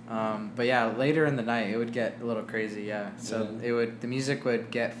do. But yeah, later in the night it would get a little crazy, yeah. So the music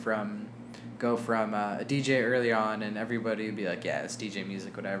would go from a DJ early on, and everybody would be like, yeah, it's DJ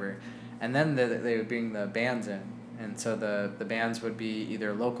music, whatever. And then they would bring the bands in. And so the bands would be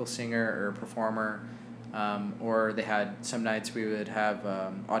either a local singer or performer, or they had some nights we would have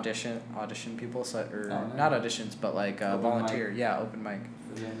audition people, not auditions, but like volunteer, open mic.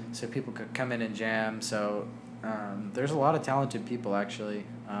 So people could come in and jam. So there's a lot of talented people actually,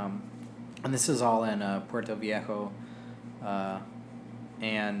 and this is all in Puerto Viejo,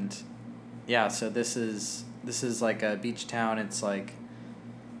 and yeah, so this is like a beach town. It's like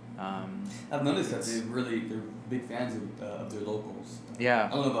I've noticed that they're big fans of their locals. Yeah.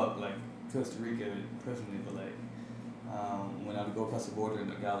 I don't know about like Costa Rica personally, but like when I would go across the border in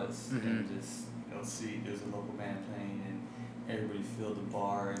Nogales and just see there's a local band playing and everybody filled the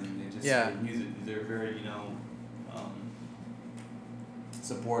bar and they just play music. They're very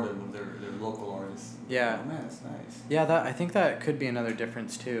supportive of their local artists. Yeah. Oh man, that's nice. Yeah, I think that could be another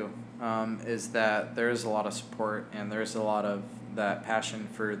difference too. Is that there is a lot of support and there's a lot of that passion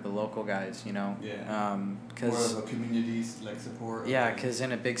for the local guys, you know. Yeah. More Because of a community like support. yeah, like- because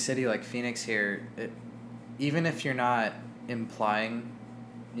in a big city like Phoenix here, even if you're not implying,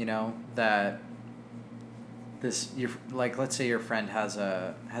 you know, that like let's say your friend has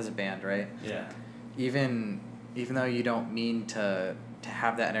a band, right? Yeah. Even though you don't mean to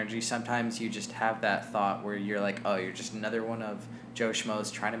have that energy, sometimes you just have that thought where you're like, oh, you're just another one of Joe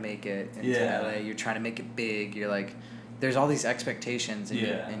Schmoes trying to make it into Yeah. LA. You're trying to make it big. You're like, there's all these expectations, and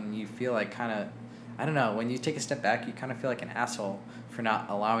Yeah. and you feel like kind of, I don't know, when you take a step back, you kind of feel like an asshole for not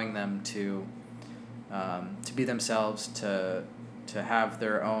allowing them to be themselves, to have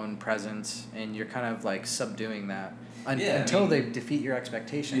their own presence, and you're kind of like subduing that until they defeat your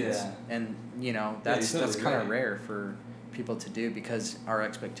expectations. Yeah. And you know Yeah, that's you're totally kind of right. rare for people to do because our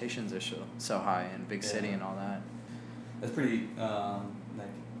expectations are so high in big city Yeah. and all that. That's pretty like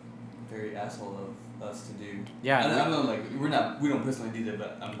very asshole of us to do. Yeah, I don't know, like we don't personally do that,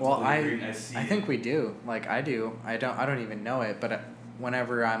 but I'm Well, totally agreeing. I see. I think we do. Like I do. I don't even know it, but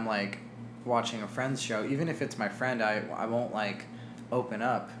whenever I'm like watching a friend's show, even if it's my friend, I won't like open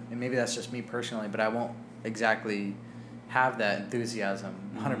up. And maybe that's just me personally, but I won't exactly have that enthusiasm,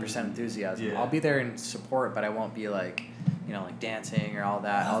 100% enthusiasm. Yeah. I'll be there in support, but I won't be like, you know, like dancing or all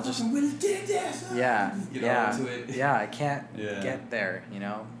that. I'll just yeah, Get yeah, all into it. yeah. I can't Yeah. get there, you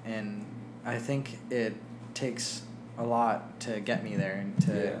know, and I think it takes a lot to get me there and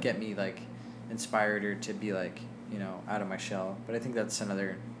to Yeah. get me like inspired or to be like, you know, out of my shell. But I think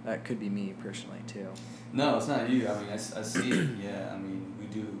that could be me personally too. No, it's not you. I mean, I see it. Yeah, I mean, we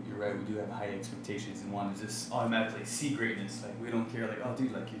do. You're right. We do have high expectations and want to just automatically see greatness. Like we don't care. Like, oh,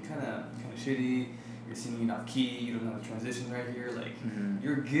 dude, like you're kind of shitty. You're singing off key. You don't know the transition right here. Like Mhm.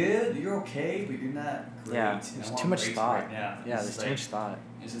 you're good. You're okay, but you're not great. Yeah, And I there's want too much great thought. Right now. Yeah, It's there's just too like, much thought.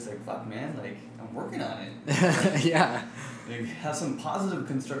 It's just like fuck, man. Like I'm working on it. Yeah, Like, have some positive,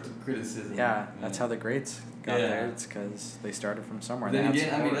 constructive criticism. yeah. That's how the greats got Yeah. there. It's because they started from somewhere. But then They had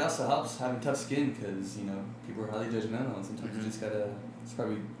again, I mean, it support. also helps having tough skin because, you know, people are highly judgmental and sometimes Mhm. you just gotta, it's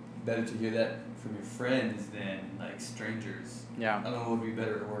probably better to hear that from your friends than, like, strangers. I Yeah, don't know what would be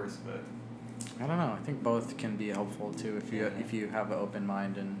better or worse, but I don't know. I think both can be helpful too if you have an open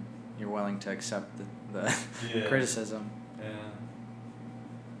mind and you're willing to accept the Yeah. criticism. yeah.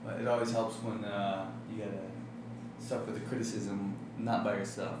 But it always helps when you gotta suffer the criticism not by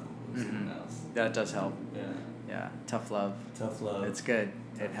yourself, but with someone else. That does help. Yeah. Yeah, tough love. Tough love. It's good.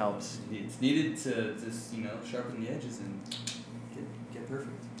 It helps. It's needed to just, you know, sharpen the edges and get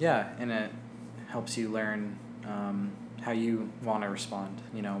perfect. Yeah, and it helps you learn how you want to respond.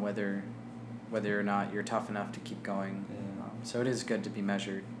 You know, whether or not you're tough enough to keep going. Yeah. So it is good to be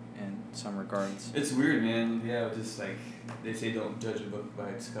measured in some regards. It's weird, man. Yeah, just like they say, don't judge a book by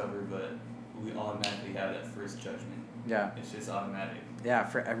its cover, but we automatically have that first judgment. Yeah, It's just automatic. yeah,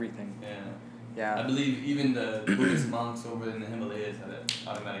 for everything. Yeah. I Yeah, believe even the Buddhist monks over in the Himalayas had an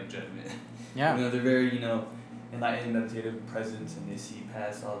automatic judgment. yeah. You know, they're very, you know, enlightened, meditative presence, and they see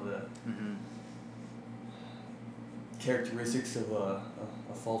past all the Mm-hmm. characteristics of a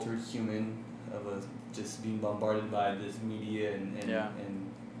faltered human, of a just being bombarded by this media and Yeah.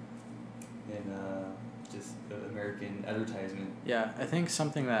 just the American advertisement. Yeah, I think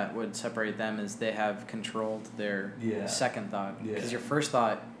something that would separate them is they have controlled their Yeah. second thought. Because Yeah. your first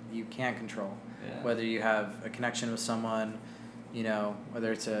thought you can't control. Yeah. Whether you have a connection with someone, you know,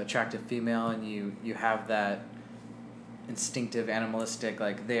 whether it's an attractive female and you have that instinctive, animalistic,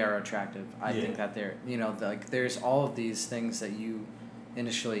 like they are attractive. I Yeah. think that they're, you know, like there's all of these things that you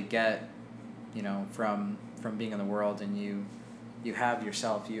initially get, you know, from being in the world, and you have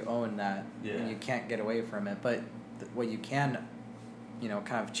yourself, you own that, Yeah. and you can't get away from it. But what you can, you know,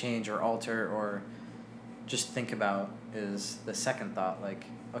 kind of change or alter or just think about is the second thought. Like,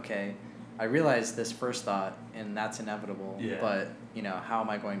 okay, I realize this first thought, and that's inevitable. Yeah. But you know, how am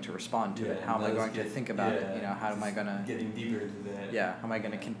I going to respond to it? Yeah, How am I let's going to get- think about it? yeah, You know, how am I just gonna getting deeper into that? yeah, how am I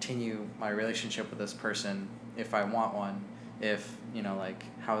going to continue my relationship with this person if I want one? If, you know, like,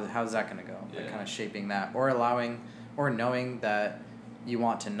 how's that going to go? Like, Yeah. kind of shaping that. Or allowing, or knowing that you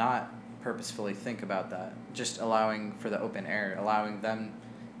want to not purposefully think about that. Just allowing for the open air, allowing them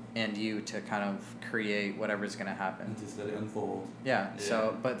and you to kind of create whatever's going to happen. And just let it unfold. Yeah, so,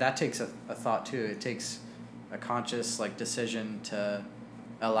 Yeah. but that takes a thought too. It takes a conscious, like, decision to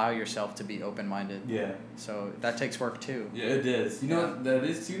allow yourself to be open-minded. Yeah. So that takes work too. Yeah, it is. You know Yeah. what that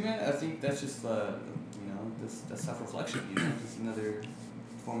is too, man? I think that's just, that's self-reflection, you know? Just another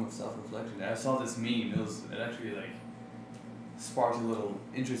form of self-reflection. I saw this meme. It actually, like, sparked a little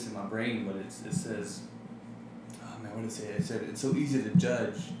interest in my brain. But it says, oh man, what did it say? It said it's so easy to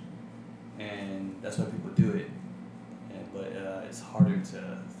judge, and that's why people do it. But it's harder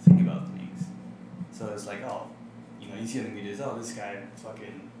to think about things. So it's like, oh, you see in the media, oh, this guy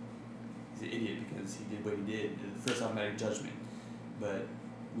fucking, he's an idiot because he did what he did. The first automatic judgment. But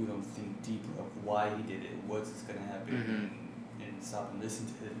we don't think deeper of why he did it, what's going to happen, and stop and listen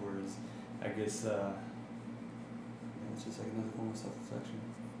to his words. I guess it's just like another form of self-reflection.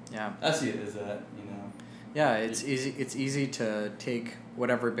 Yeah. I see it as that, Yeah, it's easy. It's easy to take what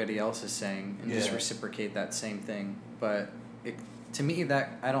everybody else is saying and just Yeah. reciprocate that same thing. But to me,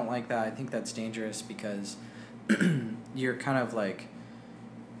 that I don't like that. I think that's dangerous because you're kind of like,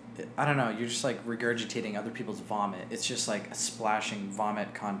 I don't know. You're just like regurgitating other people's vomit. It's just like a splashing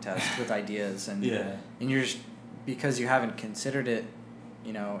vomit contest with ideas, and Yeah. and you're just, because you haven't considered it,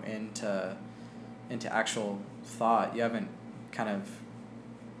 into actual thought. You haven't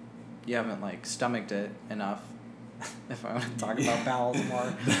like stomached it enough. If I want to talk about bowels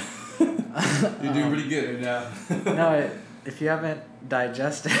more. You're doing pretty good right now. No, if you haven't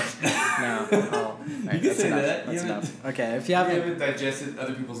digested, no. Oh, right, You can say enough. that. That's You haven't- enough. Okay, if you You haven't, haven't digested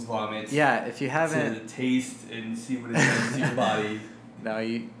other people's vomit. yeah, if you haven't, To taste and see what it does to your body. no,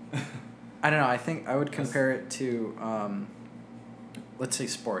 I don't know. I think I would compare it to, let's say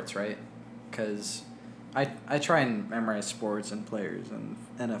sports, right? Because I try and memorize sports and players and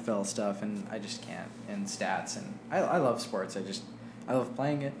NFL stuff, and I just can't, and stats, and I love sports. I love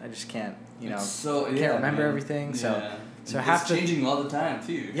playing it. I just can't, can't remember everything. So it's have to changing all the time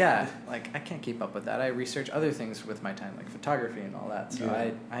too. Yeah, like I can't keep up with that. I research other things with my time, like photography and all that. So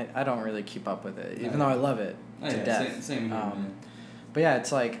Yeah. I don't really keep up with it, even though I love it to death. Same here, man. But yeah,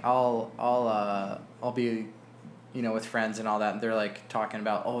 it's like I'll be, with friends and all that, and they're like talking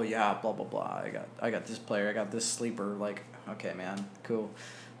about, oh yeah, blah blah blah. I got this player, I got this sleeper. Like, okay, man, cool.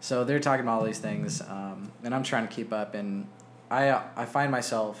 So they're talking about all these things, and I'm trying to keep up, and I find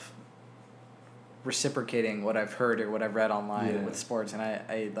myself reciprocating what I've heard or what I've read online with sports, and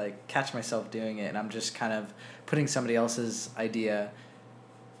I like catch myself doing it, and I'm just kind of putting somebody else's idea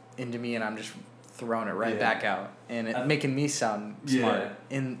into me, and I'm just throwing it right back out, and it making me sound smart,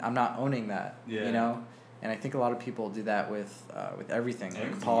 and I'm not owning that, and I think a lot of people do that with everything,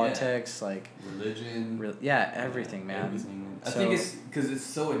 like politics, like religion, everything, man. Everything. I think it's because it's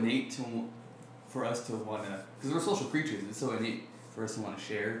so innate for us to want to, because we're social creatures, it's so innate for us to want to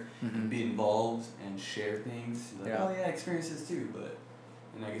share and be involved and share things. Like, oh yeah, experiences too.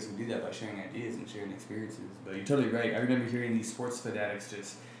 And I guess we do that by sharing ideas and sharing experiences. But you're totally right. I remember hearing these sports fanatics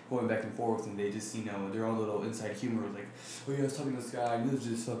just going back and forth, and they just, their own little inside humor was like, oh yeah, I was talking to this guy, and he was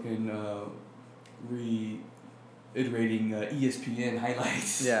just fucking reiterating ESPN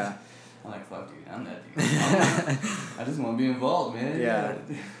highlights. Yeah. I'm like, fuck, dude, I'm that dude. I just want to be involved, man. Yeah.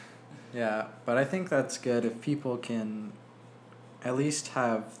 Yeah, but I think that's good if people can at least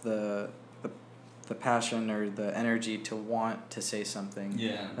have the passion or the energy to want to say something.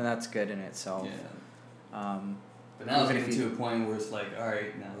 Yeah. And that's good in itself. Yeah. But now it's getting to a point where it's like, all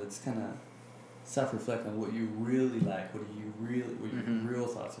right, now let's kind of self-reflect on what you really like, what your real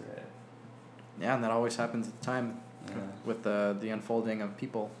thoughts are at. Yeah, and that always happens at the time with the unfolding of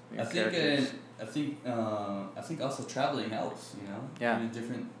people. I think also traveling helps. Yeah. In a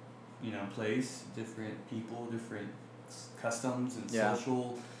different, place, different people, different customs and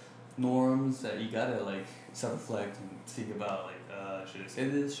social norms that you gotta like self-reflect and think about, like, should I say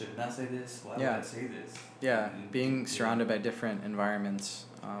this? Should I not say this? Why would I say this? Yeah, being surrounded by different environments.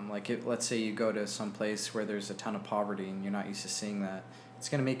 Let's say you go to some place where there's a ton of poverty and you're not used to seeing that. It's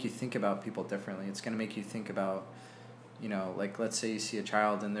gonna make you think about people differently. It's gonna make you think about, like, let's say you see a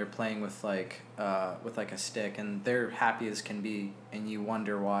child and they're playing with a stick and they're happy as can be, and you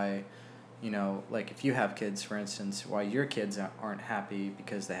wonder why, like if you have kids, for instance, why your kids aren't happy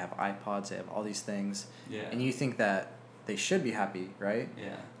because they have iPods, they have all these things, and you think that they should be happy, right?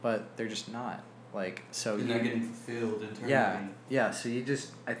 Yeah. But they're just not. Like, so you're not getting fulfilled internally. Yeah. So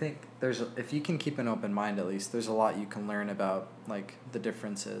I think if you can keep an open mind, at least there's a lot you can learn about, like, the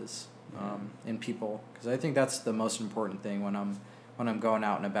differences in people, because I think that's the most important thing when I'm going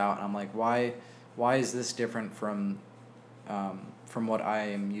out and about, and I'm like, why is this different from what I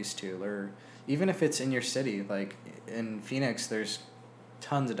am used to? Or even if it's in your city, like in Phoenix, there's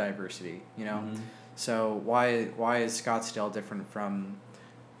tons of diversity, So why is Scottsdale different from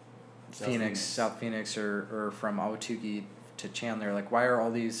South Phoenix, or from Ahwatukee to Chandler? Like, why are all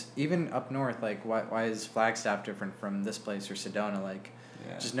these, even up north, like why is Flagstaff different from this place or Sedona? Like,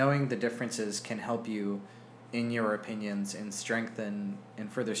 just knowing the differences can help you in your opinions and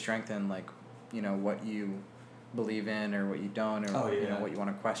further strengthen, like, what you believe in or what you don't, or you know, what you want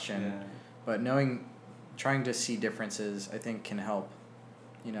to question. Yeah. But trying to see differences, I think, can help,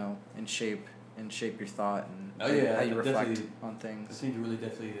 you know, and shape your thought and how you reflect on I things. think it really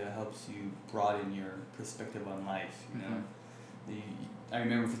definitely helps you broaden your perspective on life. You know, I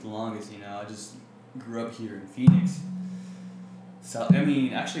remember for the longest, you know, I just grew up here in Phoenix. So I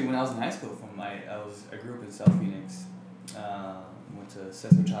mean, actually, when I was in high school, I grew up in South Phoenix. Went to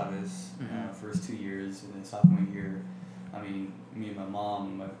Cesar Chavez first 2 years, and then sophomore year, I mean, me and my mom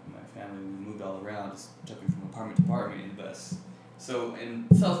and my family, we moved all around, just jumping from apartment to apartment in the bus. So in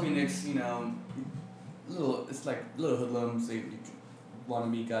South Phoenix, you know, it's like little hoodlums. They want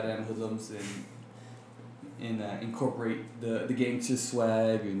to be goddamn hoodlums and incorporate the gangster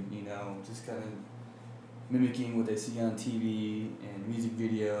swag, and you know, just kind of mimicking what they see on TV and music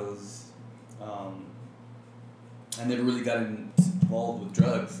videos. I never really got involved with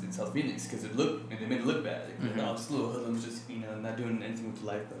drugs in South Phoenix because they made it look bad. Like, oh, this little hoodlum's just, you know, not doing anything with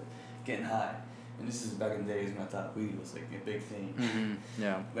life but getting high. And this is back in the days when I thought weed was like a big thing.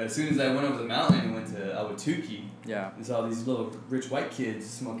 Yeah. But as soon as I went over the mountain and went to Ahwatukee, Yeah. and saw these little rich white kids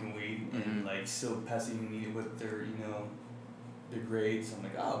smoking weed and like still passing me with their, you know, their grades. I'm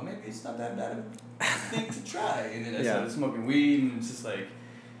like, oh, maybe it's not that bad of a thing to try. And then I started smoking weed, and it's just like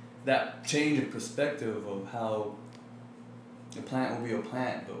that change of perspective of how a plant will be a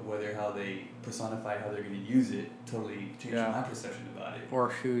plant, but how they personify how they're going to use it totally changed my perception about it. Or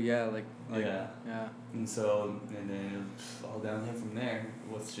who, like yeah. And so, and then it was all downhill from there.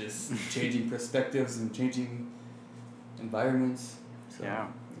 It was just changing perspectives and changing environments. So, yeah.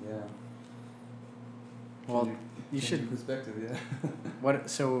 Well, you should perspective, yeah. What?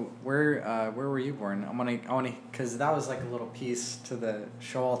 So where were you born? I wanna, cause that was like a little piece to the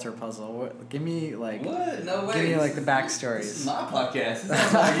Showalter puzzle. Give me like. What? No way. Give me like the backstories. This is my podcast. This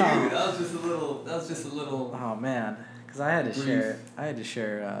is not about you. That was just a little. Oh man, cause I had to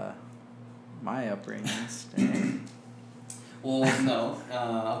share my upbringings. Dang. Well, no.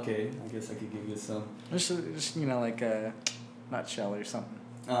 Okay. I guess I could give you some. Just you know, like a nutshell or something.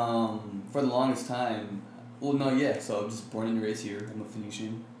 For the longest time. Well, no, yeah. So I'm just born and raised here. I'm a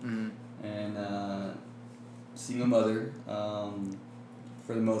Phoenician, and single mother.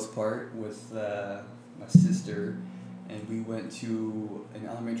 For the most part, with my sister, and we went to an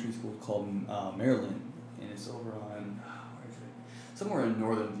elementary school called Maryland, and it's over on where is it? Somewhere in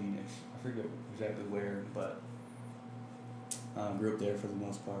northern Phoenix. I forget exactly where, but grew up there for the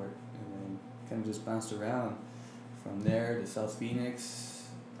most part, and then kind of just bounced around from there to South Phoenix.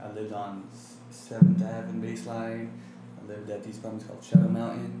 I lived on 7th Ave and Baseline. I lived at these apartments called Shadow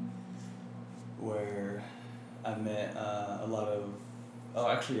Mountain, where I met a lot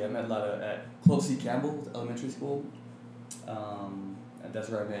at Close C. Campbell Elementary School. And that's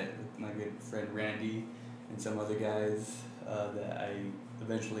where I met my good friend Randy and some other guys that I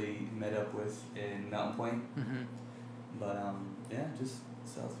eventually met up with in Mountain Point. But just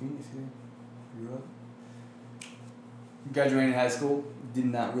South Phoenix here. Grew up. Graduated high school. Did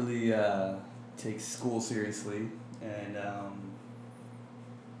not really take school seriously, and I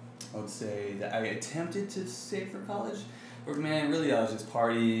would say that I attempted to save for college, but man, really I was just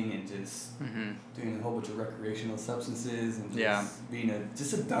partying and just doing a whole bunch of recreational substances and just being a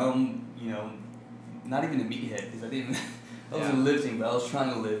dumb, you know, not even a meathead, because I wasn't lifting, but I was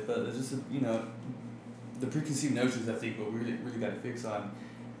trying to lift, but it's just the preconceived notions I think what we really got to fix on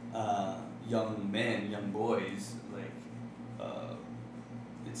young boys, like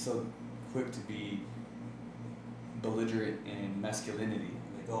it's so quick to be belligerent in masculinity.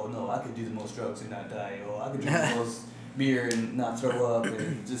 Like, oh no, I could do the most drugs and not die. Oh, I could drink the most beer and not throw up,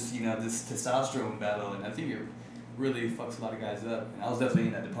 and just, you know, this testosterone battle. And I think it really fucks a lot of guys up. And I was definitely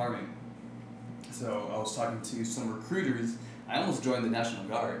in that department. So I was talking to some recruiters. I almost joined the National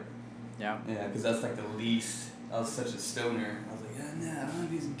Guard. Yeah, because that's like the least. I was such a stoner. I was like, I don't want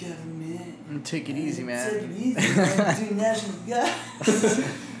to be some government. Take it easy, man. Take it easy. I'm doing National Guard.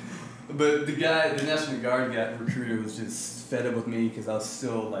 But the National Guard recruiter was just fed up with me because I was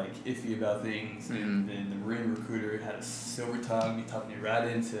still like iffy about things. And then the Marine recruiter had a silver tongue. He talked me right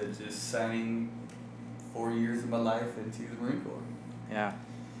into just signing 4 years of my life into the Marine Corps. Yeah,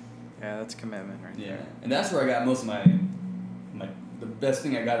 that's commitment right there. Yeah, and that's where I got most of my the best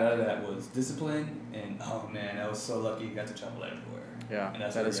thing I got out of that was discipline, and oh man, I was so lucky got to travel everywhere. Yeah, and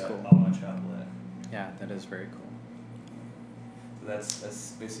that's that where is I got cool. all my travel at. Yeah, that is very cool. So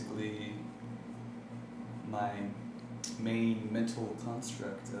that's basically my main mental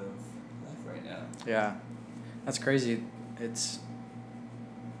construct of life right now. Yeah, that's crazy.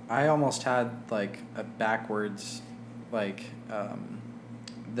 I almost had like a backwards, like,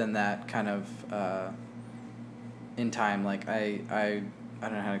 than that kind of in time. Like I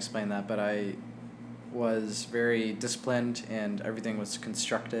don't know how to explain that, but I was very disciplined and everything was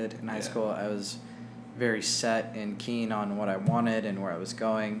constructed in high school. I was very set and keen on what I wanted and where I was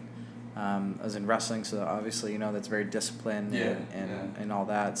going. I was in wrestling, so obviously, that's very disciplined and all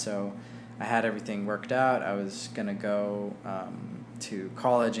that. So I had everything worked out. I was going to go to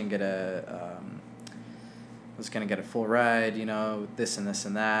college and get a full ride, this and this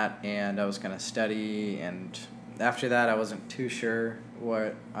and that, and I was going to study, and after that I wasn't too sure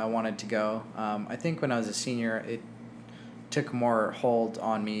what I wanted to go. I think when I was a senior, it took more hold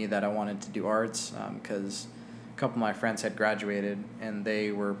on me that I wanted to do arts, because a couple of my friends had graduated and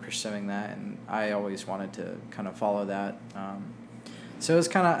they were pursuing that, and I always wanted to kind of follow that. So it was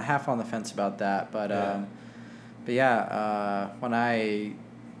kind of half on the fence about that, but when I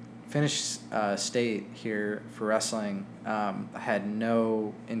finished state here for wrestling, I had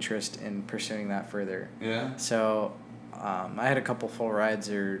no interest in pursuing that further. Yeah. So I had a couple full rides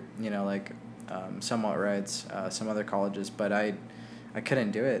or somewhat rides, some other colleges, but I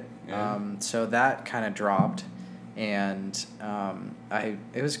couldn't do it. Yeah. So that kind of dropped, and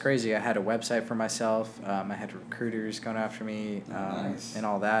it was crazy. I had a website for myself. I had recruiters going after me, Nice. and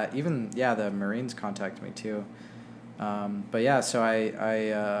all that. Even the Marines contacted me too. So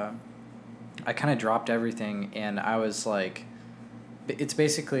I kind of dropped everything, and I was like, it's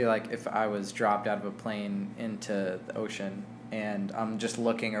basically like if I was dropped out of a plane into the ocean, and I'm just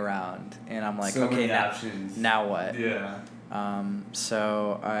looking around, and I'm like, so okay, many options. Now what? Yeah.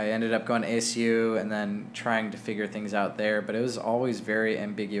 So I ended up going to ASU and then trying to figure things out there, but it was always very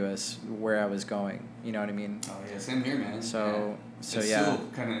ambiguous where I was going. You know what I mean? Oh yeah, same here, man. So it's still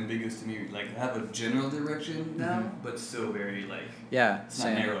kind of ambiguous to me. Like I have a general direction now, but still very it's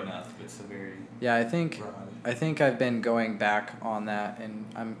not narrow enough. It's a very I think broad. I think I've been going back on that, and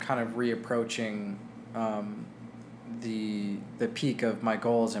I'm kind of reapproaching the peak of my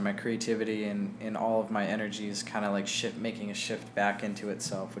goals and my creativity and all of my energies kind of making a shift back into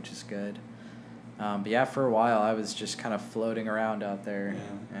itself, which is good. But for a while I was just kind of floating around out there,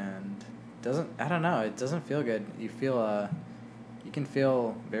 and it doesn't feel good. You can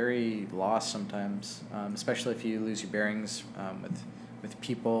feel very lost sometimes, especially if you lose your bearings with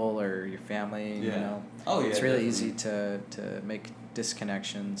people or your family. It's really easy to make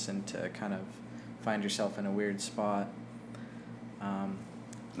disconnections and to kind of find yourself in a weird spot.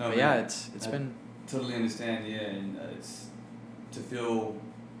 It's been totally understand. And it's to feel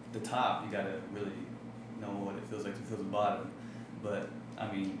the top, you gotta really know what it feels like to feel the bottom. But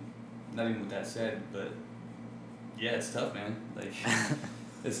I mean, not even with that said, but it's tough, man.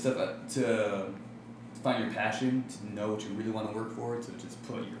 It's tough to find your passion, to know what you really want to work for, to just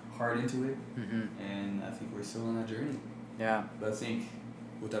put your heart into it. Mm-hmm. And I think we're still on that journey. Yeah. But I think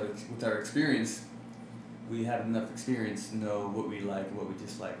with our experience, we have enough experience to know what we like and what we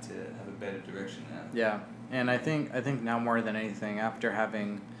dislike to have a better direction now. Yeah, and I think now more than anything, after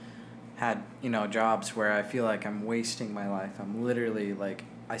having had jobs where I feel like I'm wasting my life, I'm literally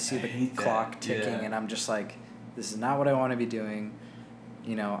I see the clock ticking, and I'm just like, this is not what I want to be doing.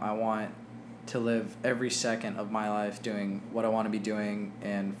 I want to live every second of my life doing what I want to be doing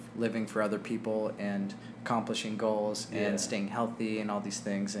and living for other people and accomplishing goals and staying healthy and all these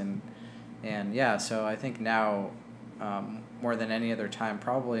things. And so I think now, more than any other time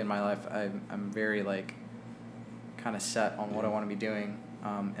probably in my life, I'm very kind of set on what I want to be doing,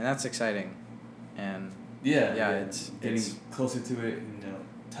 and that's exciting. And it's getting closer to it, and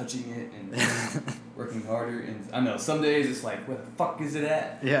touching it and working harder. And I know some days it's like, where the fuck is it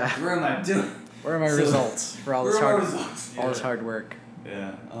at? Yeah. Where am I doing? Where are my results for all this hard work?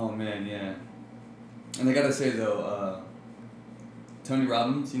 Yeah. Oh man. Yeah. And I gotta say though, Tony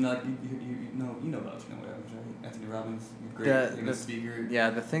Robbins, you know about Tony Robbins, right? Anthony Robbins, great speaker.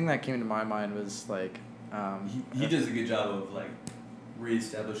 Yeah, the thing that came to my mind was he does a good job of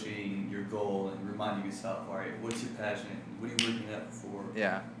reestablishing your goal and reminding yourself, all right, what's your passion? What are you working up for?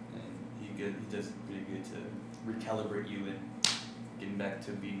 Yeah. And he does pretty good to recalibrate you and getting back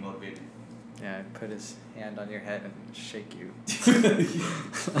to being motivated. Yeah, put his hand on your head and shake you.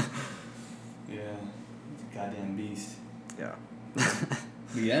 Yeah, goddamn beast. Yeah.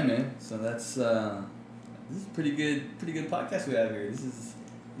 But yeah, man. So that's this is pretty good podcast we have here.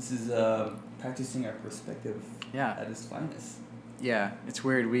 This is practicing our perspective. At its finest. Yeah, it's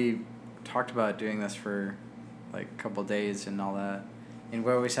weird. We talked about doing this for a couple days and all that, and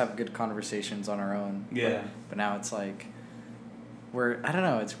we always have good conversations on our own. Yeah. But now it's I don't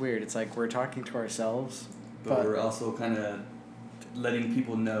know. It's weird. It's we're talking to ourselves, but we're also kind of letting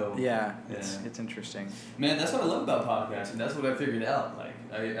people know. Yeah, it's interesting. Man, that's what I love about podcasts, and that's what I figured out. Like,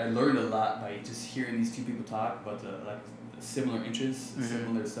 I learned a lot by just hearing these two people talk about the similar interests, Mm-hmm.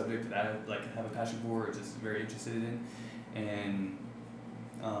 similar subject that I have a passion for, or just very interested in, and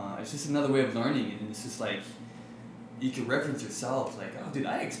it's just another way of learning, and it's just like you can reference yourself, like, oh, dude,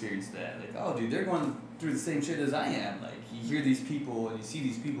 I experienced that. Like, oh, dude, they're going through the same shit as I am. Like, you hear these people and you see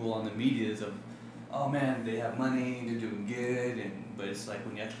these people on the medias of, oh man, they have money, they're doing good, but it's like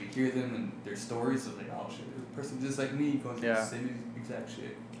when you actually hear them and their stories, it's like, oh shit, there's a person just like me going through the same exact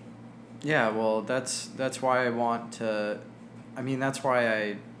shit. Yeah, well, that's why I want to. I mean, that's why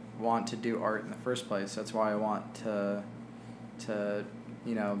I want to do art in the first place. That's why I want to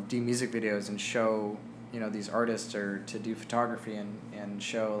do music videos and show these artists, or to do photography and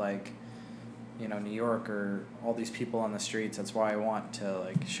show New York or all these people on the streets. That's why I want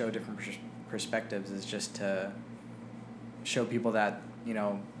to show different perspectives, is just to show people that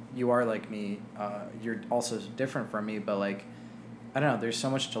you are like me, you're also different from me, but I don't know, there's so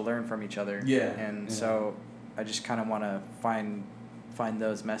much to learn from each other. So I just kind of want to find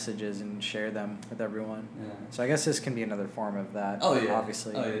those messages and share them with everyone. So I guess this can be another form of that.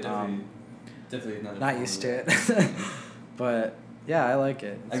 Obviously. Definitely another not form used of to it. But yeah, I like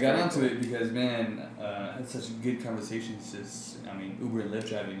it. I got onto it because, man, I had such good conversations Uber and Lyft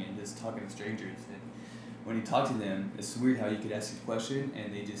driving and just talking to strangers. And when you talk to them, it's weird how you could ask a question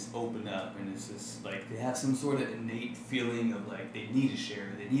and they just open up, and it's just they have some sort of innate feeling of they need to share,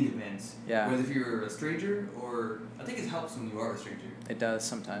 they need events. Yeah. Whether if you're a stranger or, I think it helps when you are a stranger. It does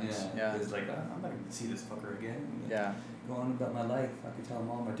sometimes. Yeah. It's I'm not going to see this fucker again. Yeah. Go on about my life. I could tell them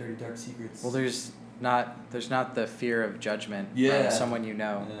all my dirty, dark secrets. Well, there's not the fear of judgment from someone you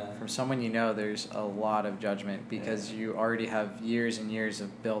know. Yeah. From someone you know, there's a lot of judgment because you already have years and years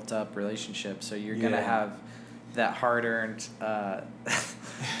of built up relationships. So you're gonna have that hard earned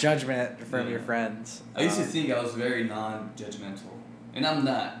judgment from your friends. I used to think I was very non-judgmental, and I'm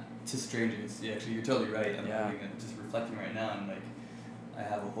not to strangers. Yeah, actually, you're totally right. I'm just reflecting right now, and I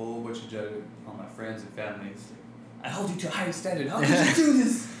have a whole bunch of judgment on my friends and families. I hold you to a higher standard. How could you do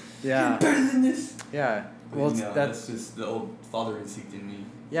this? Yeah. You're better than this. Yeah. But, well, that's just the old father instinct in me.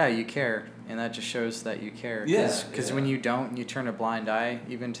 Yeah, you care, and that just shows that you care. Because when you don't, you turn a blind eye,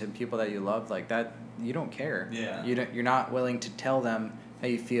 even to people that you love, like that. You don't care. Yeah. You're not willing to tell them how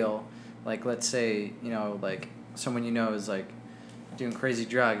you feel. Let's say someone is doing crazy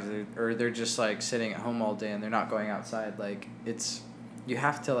drugs, or they're just sitting at home all day and they're not going outside. You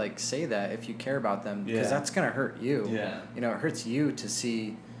have to say that if you care about them, because that's gonna hurt you. Yeah. It hurts you to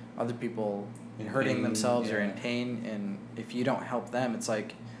see other people hurting pain, themselves or in pain, and if you don't help them, it's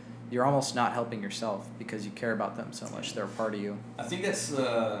you're almost not helping yourself because you care about them so much. They're a part of you. I think that's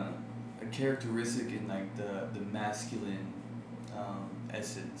a characteristic in the masculine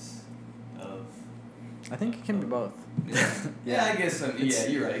essence of. I think it can be both. Yeah, I guess.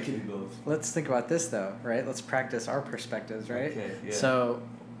 You're right. It can be both. Let's think about this though, right? Let's practice our perspectives, right? Okay. Yeah. So,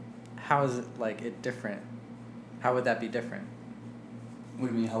 how is it it different? How would that be different? What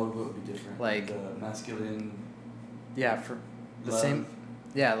do you mean? How would it be different? The masculine. Yeah, for the love. same.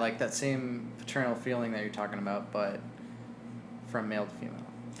 Yeah, that same paternal feeling that you're talking about, but from male to female.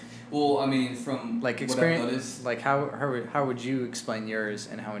 Well, from experience, what I've noticed, how would you explain yours,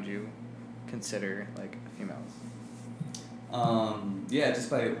 and how would you consider females? Just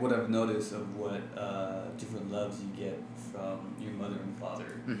by what I've noticed of what different loves you get from your mother and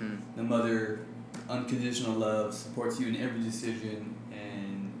father. Mm-hmm. The mother, unconditional love, supports you in every decision,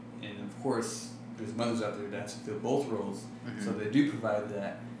 and of course there's mothers out there that have to fill both roles, Mm-hmm. so they do provide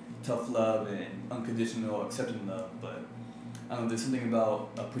that tough love and unconditional accepting love, but there's something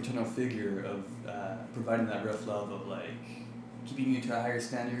about a paternal figure of providing that rough love of keeping you to a higher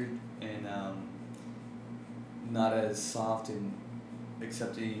standard and not as soft and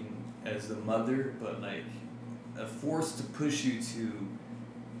accepting as the mother, but a force to push you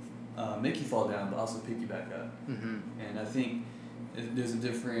to make you fall down, but also pick you back up. Mm-hmm. And I think there's a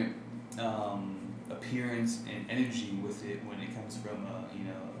different appearance and energy with it when it comes from a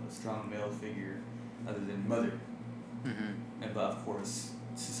strong male figure other than mother. Mm-hmm. But of course,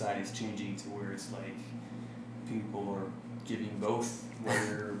 society's changing to where it's people are giving both,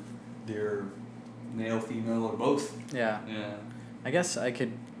 whether they're male, female, or both. Yeah. Yeah. I guess I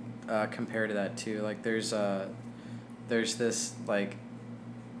could compare to that too. There's this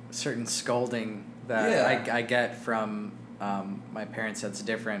certain scolding that I get from my parents that's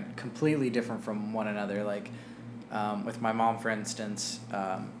completely different from one another. With my mom, for instance,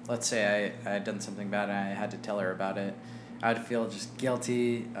 let's say I had done something bad and I had to tell her about it, I would feel just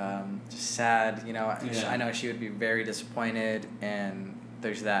guilty, just sad. You know, Yeah. I know she would be very disappointed, and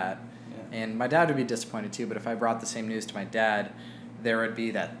there's that. Yeah. And my dad would be disappointed too. But if I brought the same news to my dad, there would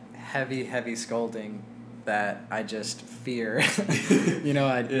be that heavy scolding that I just fear. You know,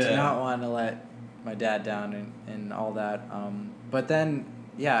 I do Yeah. not want to let my dad down and all that. But then,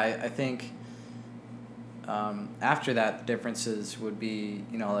 yeah, I think after that, the differences would be,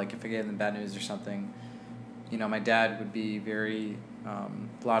 you know, like if I gave them bad news or something, you know, my dad would be very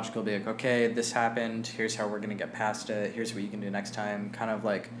logical, be like, okay, this happened, here's how we're going to get past it, here's what you can do next time, kind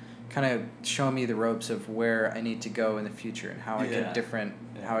of show me the ropes of where I need to go in the future and how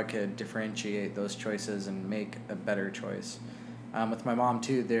how I could differentiate those choices and make a better choice. With my mom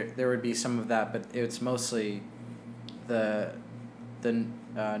too, there would be some of that, but it's mostly the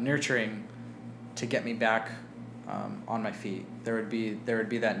nurturing to get me back on my feet. There would be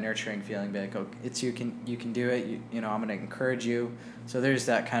that nurturing feeling, be like, oh, it's you can do it. You know, I'm gonna encourage you. So there's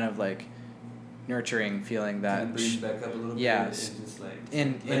that kind of like nurturing feeling that Kind of brings you back up a little yeah, bit and just like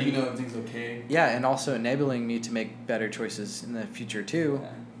and letting you know everything's okay. yeah, and also enabling me to make better choices in the future too. Yeah.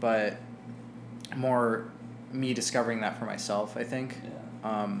 But more me discovering that for myself, I think.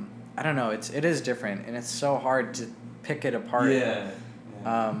 Yeah. I don't know. It is different, and it's so hard to pick it apart. Yeah.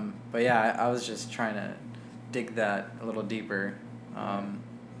 But yeah, I was just trying to dig that a little deeper.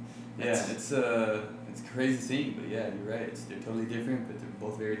 It's a crazy thing, but yeah, you're right. They're totally different, but they're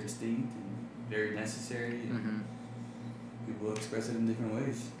both very distinct and very necessary. And Mm-hmm. people express it in different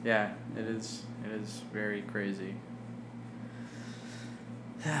ways. Yeah, it is. It is very crazy.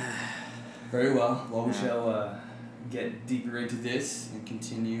 Very well. Well, we Yeah. shall get deeper into this and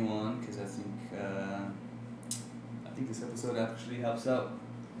continue on because I think this episode actually helps out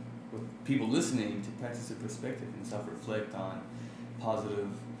with people listening to practice their perspective and self-reflect on positive,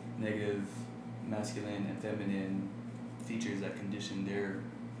 negative, masculine, and feminine features that condition their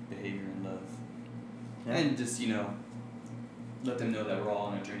behavior and love. Yeah. And just, you know, let them know that we're all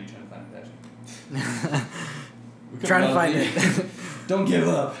on a journey trying to find passion. We're Trying to coming find out of it. Don't give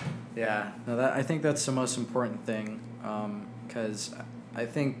up. Yeah, no, I think that's the most important thing, because I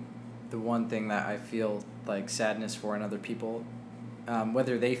think the one thing that I feel like sadness for in other people,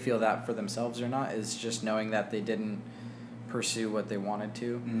 whether they feel that for themselves or not, is just knowing that they didn't pursue what they wanted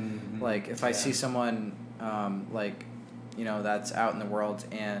to. Mm-hmm. Like if I see someone like, you know, that's out in the world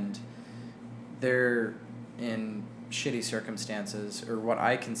and they're in shitty circumstances, or what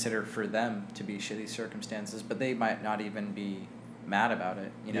I consider for them to be shitty circumstances, but they might not even be mad about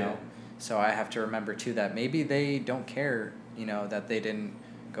it, you know. Yeah. So I have to remember too that maybe they don't care, you know, that they didn't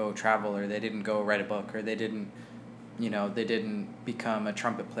go travel, or they didn't go write a book, or they didn't become a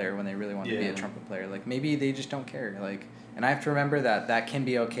trumpet player when they really wanted to be a Yeah. trumpet player. Like maybe they just don't care. Like, and I have to remember that can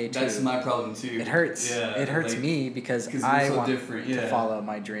be okay too. That's my problem too. It hurts. Yeah, It hurts like, me because 'cause I we're so want different, to yeah. follow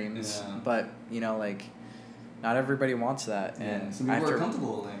my dreams. Yeah. But, you know, like, not everybody wants that. And some I people have are to,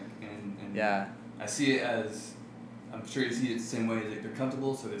 comfortable, like, and yeah. I see it as, I'm sure you see it the same way, like they're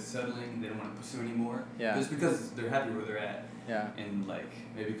comfortable, so they're settling, they don't want to pursue anymore. Yeah. Just because they're happy where they're at. Yeah. And like,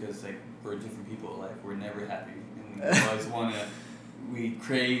 maybe because like we're different people, like we're never happy. And we always we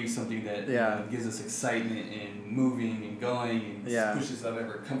crave something that Yeah. gives us excitement and moving and going and Yeah. pushes out of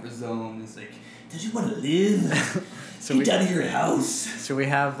our comfort zone. It's like, don't you want to live? So Get out of your house. So we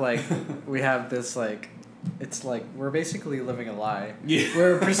have this like, it's like we're basically living a lie. Yeah.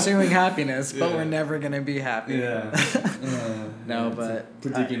 We're pursuing happiness, but Yeah. we're never gonna be happy. Yeah. No, it's a but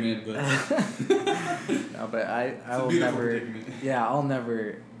predicament, but No, but I it's a will beautiful never. predicament. Yeah, I'll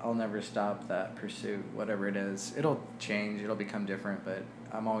never stop that pursuit, whatever it is. It'll change. It'll become different, but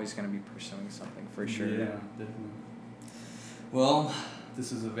I'm always gonna be pursuing something for sure. Yeah, definitely. Well,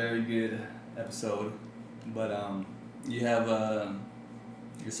 this was a very good episode, but you have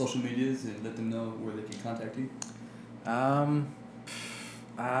your social medias and let them know where they can contact you.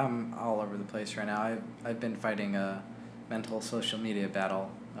 I'm all over the place right now. I've been fighting a mental social media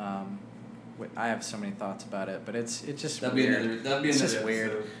battle. I have so many thoughts about it, but it's just That'd weird. be another. It's It's just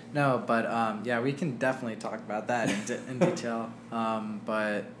weird. No, but yeah, we can definitely talk about that in detail.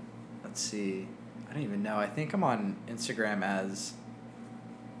 But let's see. I don't even know. I think I'm on Instagram as.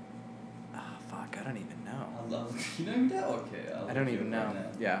 Oh fuck! I don't even know. I love. You don't even know? Okay. I don't even know.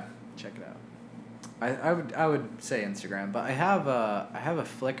 Yeah, check it out. I would say Instagram, but I have a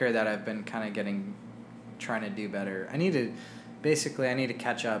Flickr that I've been kind of trying to do better. I need to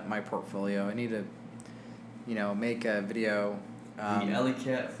catch up my portfolio. I need to, you know, make a video. The Alley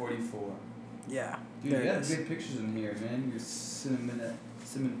Cat 44. Yeah. Dude, there you it have is. good pictures in here, man. Your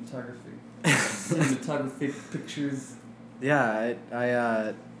cinematography. Cinematographic pictures. Yeah,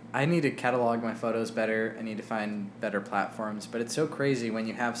 I I need to catalog my photos better. I need to find better platforms. But it's so crazy when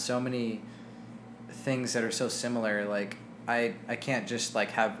you have so many things that are so similar. Like, I can't just,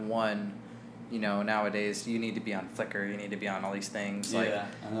 like, have one. You know, nowadays, you need to be on Flickr. You need to be on all these things. Like, Yeah,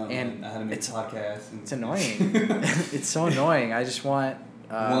 I know. and Man. I had to make podcasts. It's annoying. It's so annoying. I just want...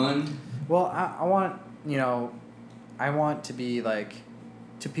 one. Well, I want, you know... I want to be, like...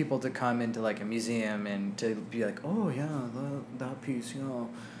 To people to come into, like, a museum and to be like, oh, yeah, that piece, you know...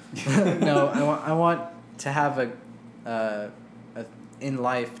 No, I want to have a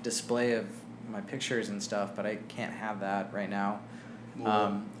in-life display of my pictures and stuff, but I can't have that right now.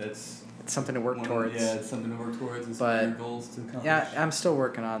 Well, that's it's something to work towards. Yeah, it's something to work towards. It's But, your goals to accomplish. Yeah, I'm still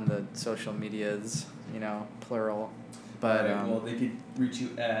working on the social medias, you know, plural. But Alright, well, they could reach you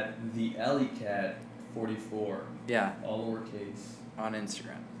at the alleycat44. Yeah. All lowercase. On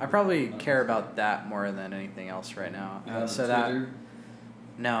Instagram. I probably care about that more than anything else right now. You have So a that. Twitter?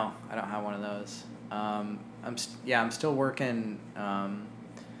 No, I don't have one of those. I'm still working on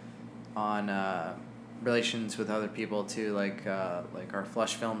relations with other people too, like our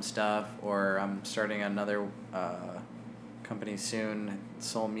Flush Film stuff, or I'm starting another company soon,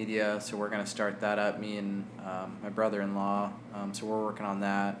 Soul Media. So we're gonna start that up. Me and my brother-in-law. So we're working on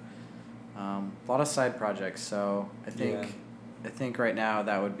that. A lot of side projects. So I think right now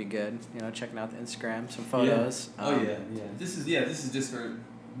that would be good. You know, checking out the Instagram, some photos. Yeah. This is just for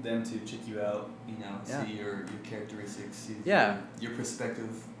them to check you out. You know, see your characteristics, see your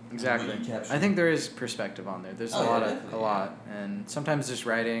perspective. Exactly. What you capture. I think there is perspective on there. There's a lot, and sometimes just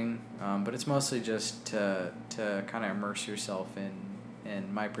writing, but it's mostly just to kind of immerse yourself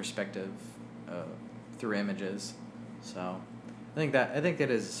in my perspective through images. So I think that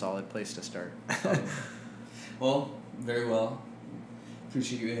is a solid place to start. Well, very well.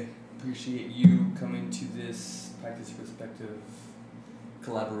 Appreciate you coming to this Practice Perspective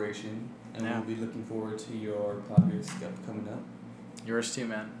collaboration, and we'll be looking forward to your progress coming up. Yours too,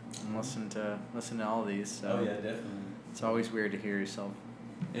 man. And listen to all these. So oh yeah, definitely. It's always weird to hear yourself.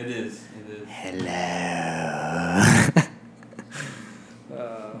 It is. Hello.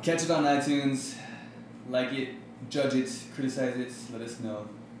 Catch it on iTunes. Like it, judge it, criticize it, let us know.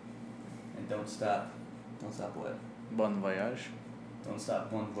 And don't stop. Don't stop what? Bon voyage. Don't stop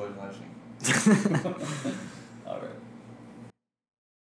bon voyaging.